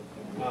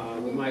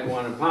we might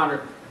want to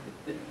ponder,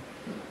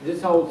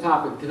 this whole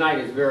topic tonight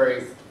is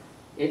very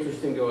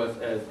interesting to us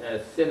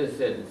as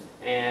citizens,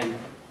 and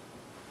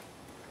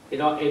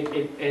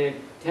it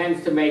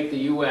tends to make the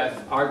U.S.,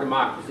 our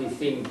democracy,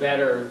 seem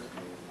better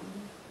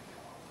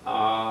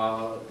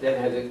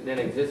than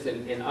exists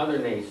in other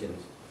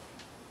nations.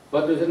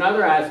 But there's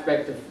another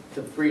aspect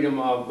to freedom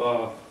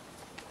of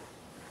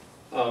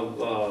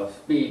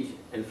speech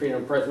and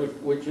freedom of press,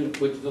 which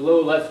is a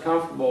little less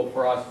comfortable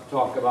for us to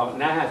talk about,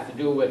 and that has to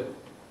do with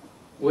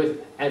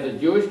as a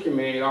Jewish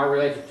community, our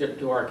relationship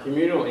to our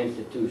communal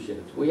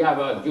institutions. We have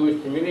a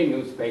Jewish community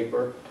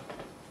newspaper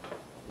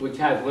which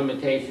has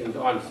limitations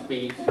on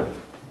speech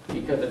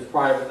because it's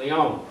privately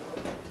owned.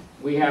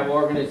 We have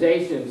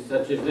organizations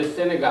such as this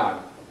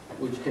synagogue,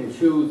 which can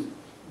choose,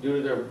 due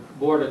to their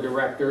board of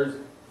directors,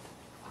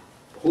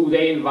 who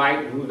they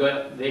invite and who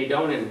they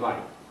don't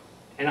invite.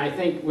 And I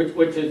think,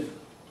 which is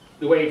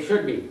the way it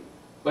should be.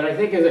 But I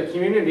think as a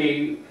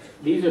community,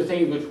 these are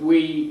things which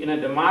we, in a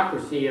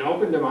democracy, an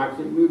open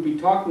democracy, we would be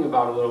talking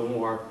about a little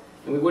more,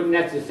 and we wouldn't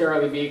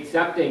necessarily be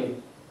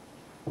accepting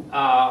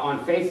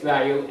on face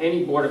value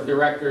any board of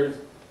directors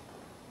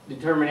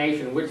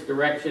determination which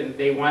direction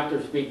they want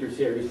their speaker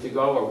series to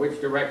go, or which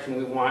direction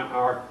we want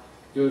our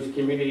Jewish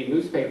community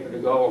newspaper to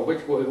go, or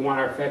which way we want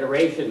our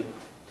federation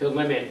to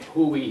limit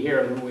who we hear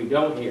and who we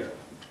don't hear.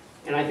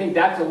 And I think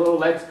that's a little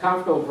less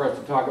comfortable for us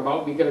to talk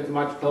about because it's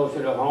much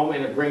closer to home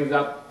and it brings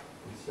up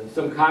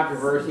some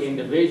controversy and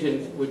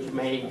divisions which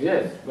may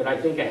exist. But I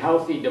think a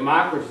healthy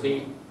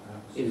democracy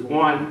is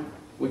one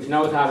which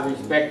knows how to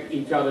respect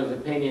each other's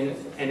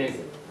opinions and is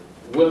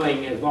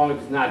willing, as long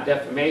as it's not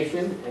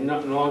defamation, and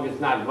as long as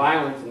it's not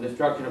violence and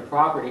destruction of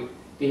property,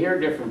 to hear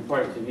different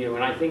points of view.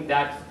 And I think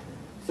that's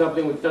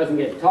something which doesn't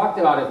get talked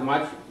about as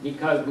much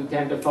because we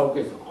tend to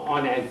focus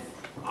on, as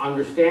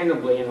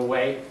understandably in a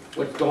way,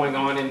 what's going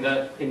on in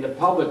the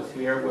public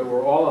sphere where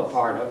we're all a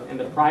part of, and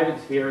the private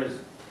sphere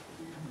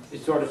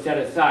is sort of set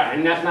aside.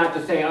 And that's not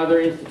to say other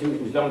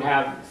institutions don't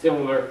have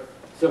similar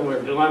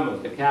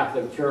dilemmas. The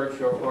Catholic Church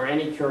or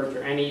any church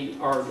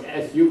or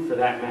SU for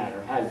that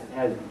matter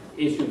has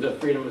issues of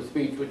freedom of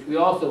speech, which we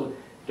also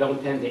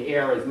don't tend to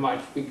air as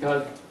much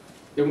because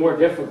they're more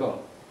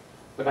difficult.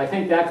 But I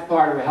think that's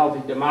part of a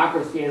healthy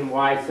democracy, and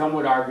why some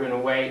would argue in a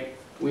way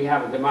we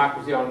have a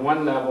democracy on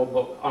one level,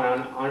 but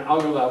on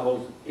other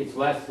levels it's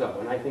less so.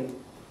 And I think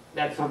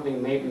that's something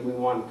maybe we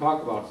want to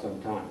talk about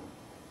sometime.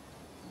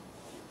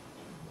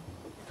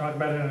 Talk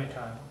about it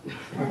anytime.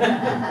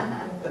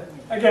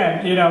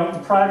 Again, you know,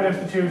 private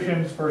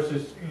institutions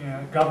versus, you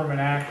know,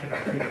 government action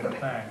are two different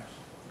things.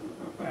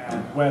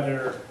 And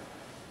whether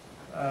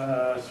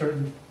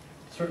certain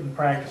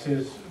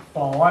practices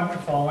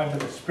fall into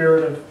the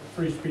spirit of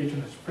free speech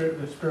and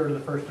the spirit of the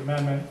First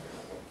Amendment.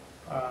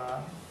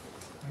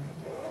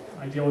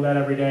 I deal with that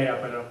every day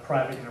up at a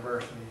private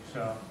university,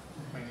 so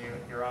I mean,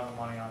 you're on the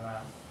money on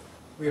that.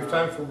 We have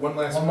time for one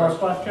last more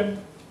question.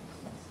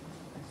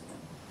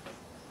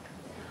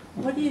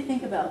 What do you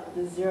think about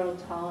the zero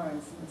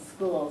tolerance in the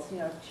schools? You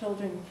know,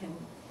 children can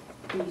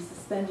be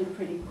suspended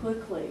pretty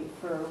quickly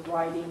for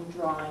writing,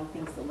 drawing,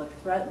 things that look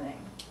threatening.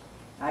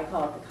 I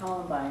call it the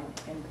Columbine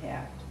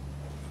impact.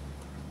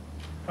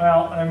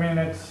 Well, I mean,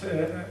 it's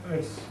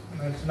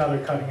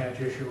another cutting-edge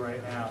issue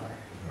right now.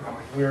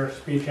 Where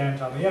speech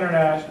ends on the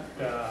internet,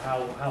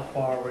 how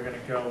far we're going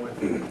to go with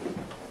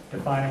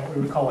defining what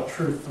we would call a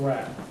true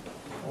threat,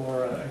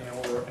 or an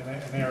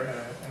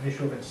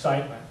issue of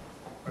incitement,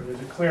 where there's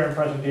a clear and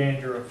present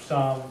danger of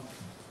some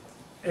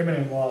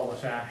imminent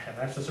lawless action.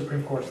 That's the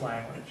Supreme Court's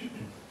language.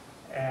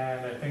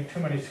 And I think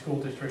too many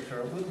school districts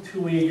are a little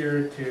too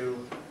eager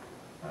to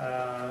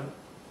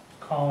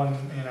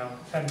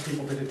send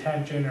people to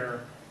detention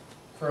or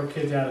throw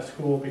kids out of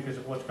school because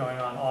of what's going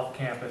on off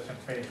campus and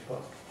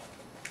Facebook.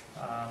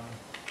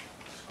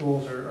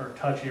 Schools are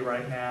touchy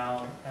right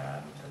now,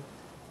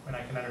 and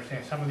I can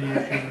understand some of the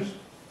issues,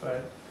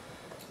 but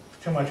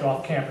too much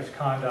off-campus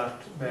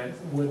conduct that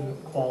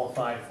wouldn't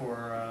qualify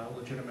for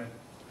legitimate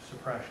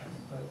suppression.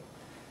 But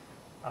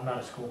I'm not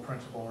a school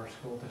principal or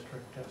school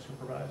district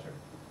supervisor.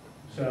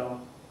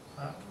 So,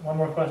 one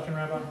more question,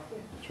 Rabbi?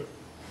 Sure.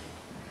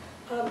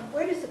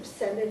 Where does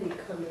obscenity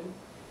come in?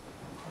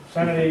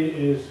 Obscenity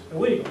is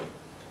illegal.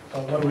 So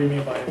what do we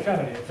mean by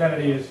obscenity?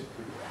 Obscenity is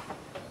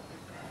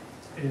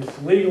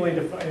legally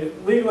defined.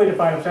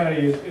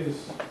 Obscenity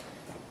is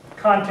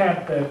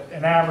content that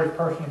an average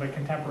person of a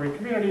contemporary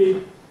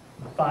community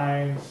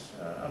finds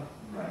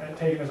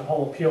taken as a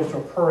whole appeals to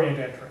a prurient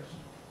interest,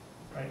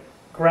 right?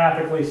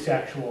 Graphically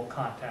sexual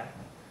content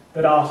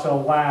that also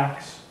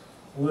lacks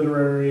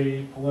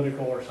literary,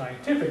 political, or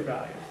scientific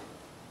value.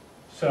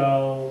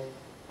 So,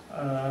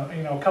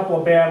 a couple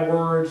of bad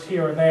words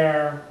here and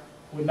there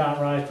would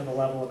not rise to the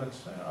level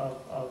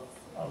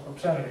of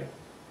obscenity.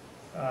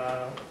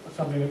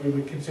 Something that we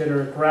would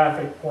consider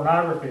graphic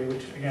pornography,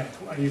 which again,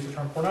 I use the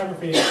term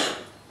pornography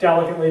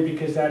delicately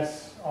because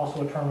that's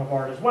also a term of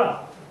art as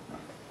well.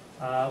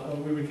 What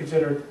we would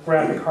consider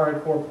graphic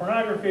hardcore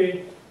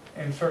pornography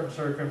in certain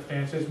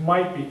circumstances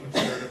might be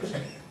considered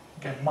obscene.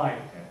 Again,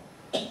 might.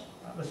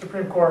 The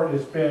Supreme Court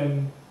has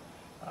been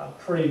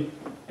pretty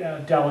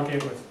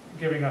delicate with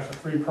giving us a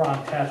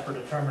three-pronged test for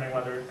determining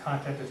whether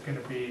content is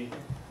going to be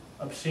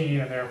obscene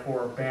and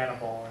therefore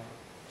bannable and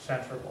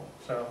censorable.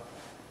 So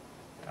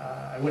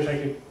I wish I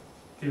could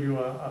give you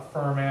a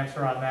firm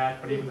answer on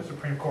that, but even the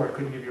Supreme Court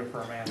couldn't give you a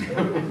firm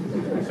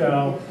answer.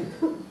 So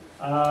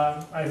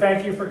I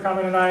thank you for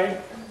coming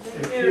tonight.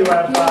 If you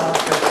have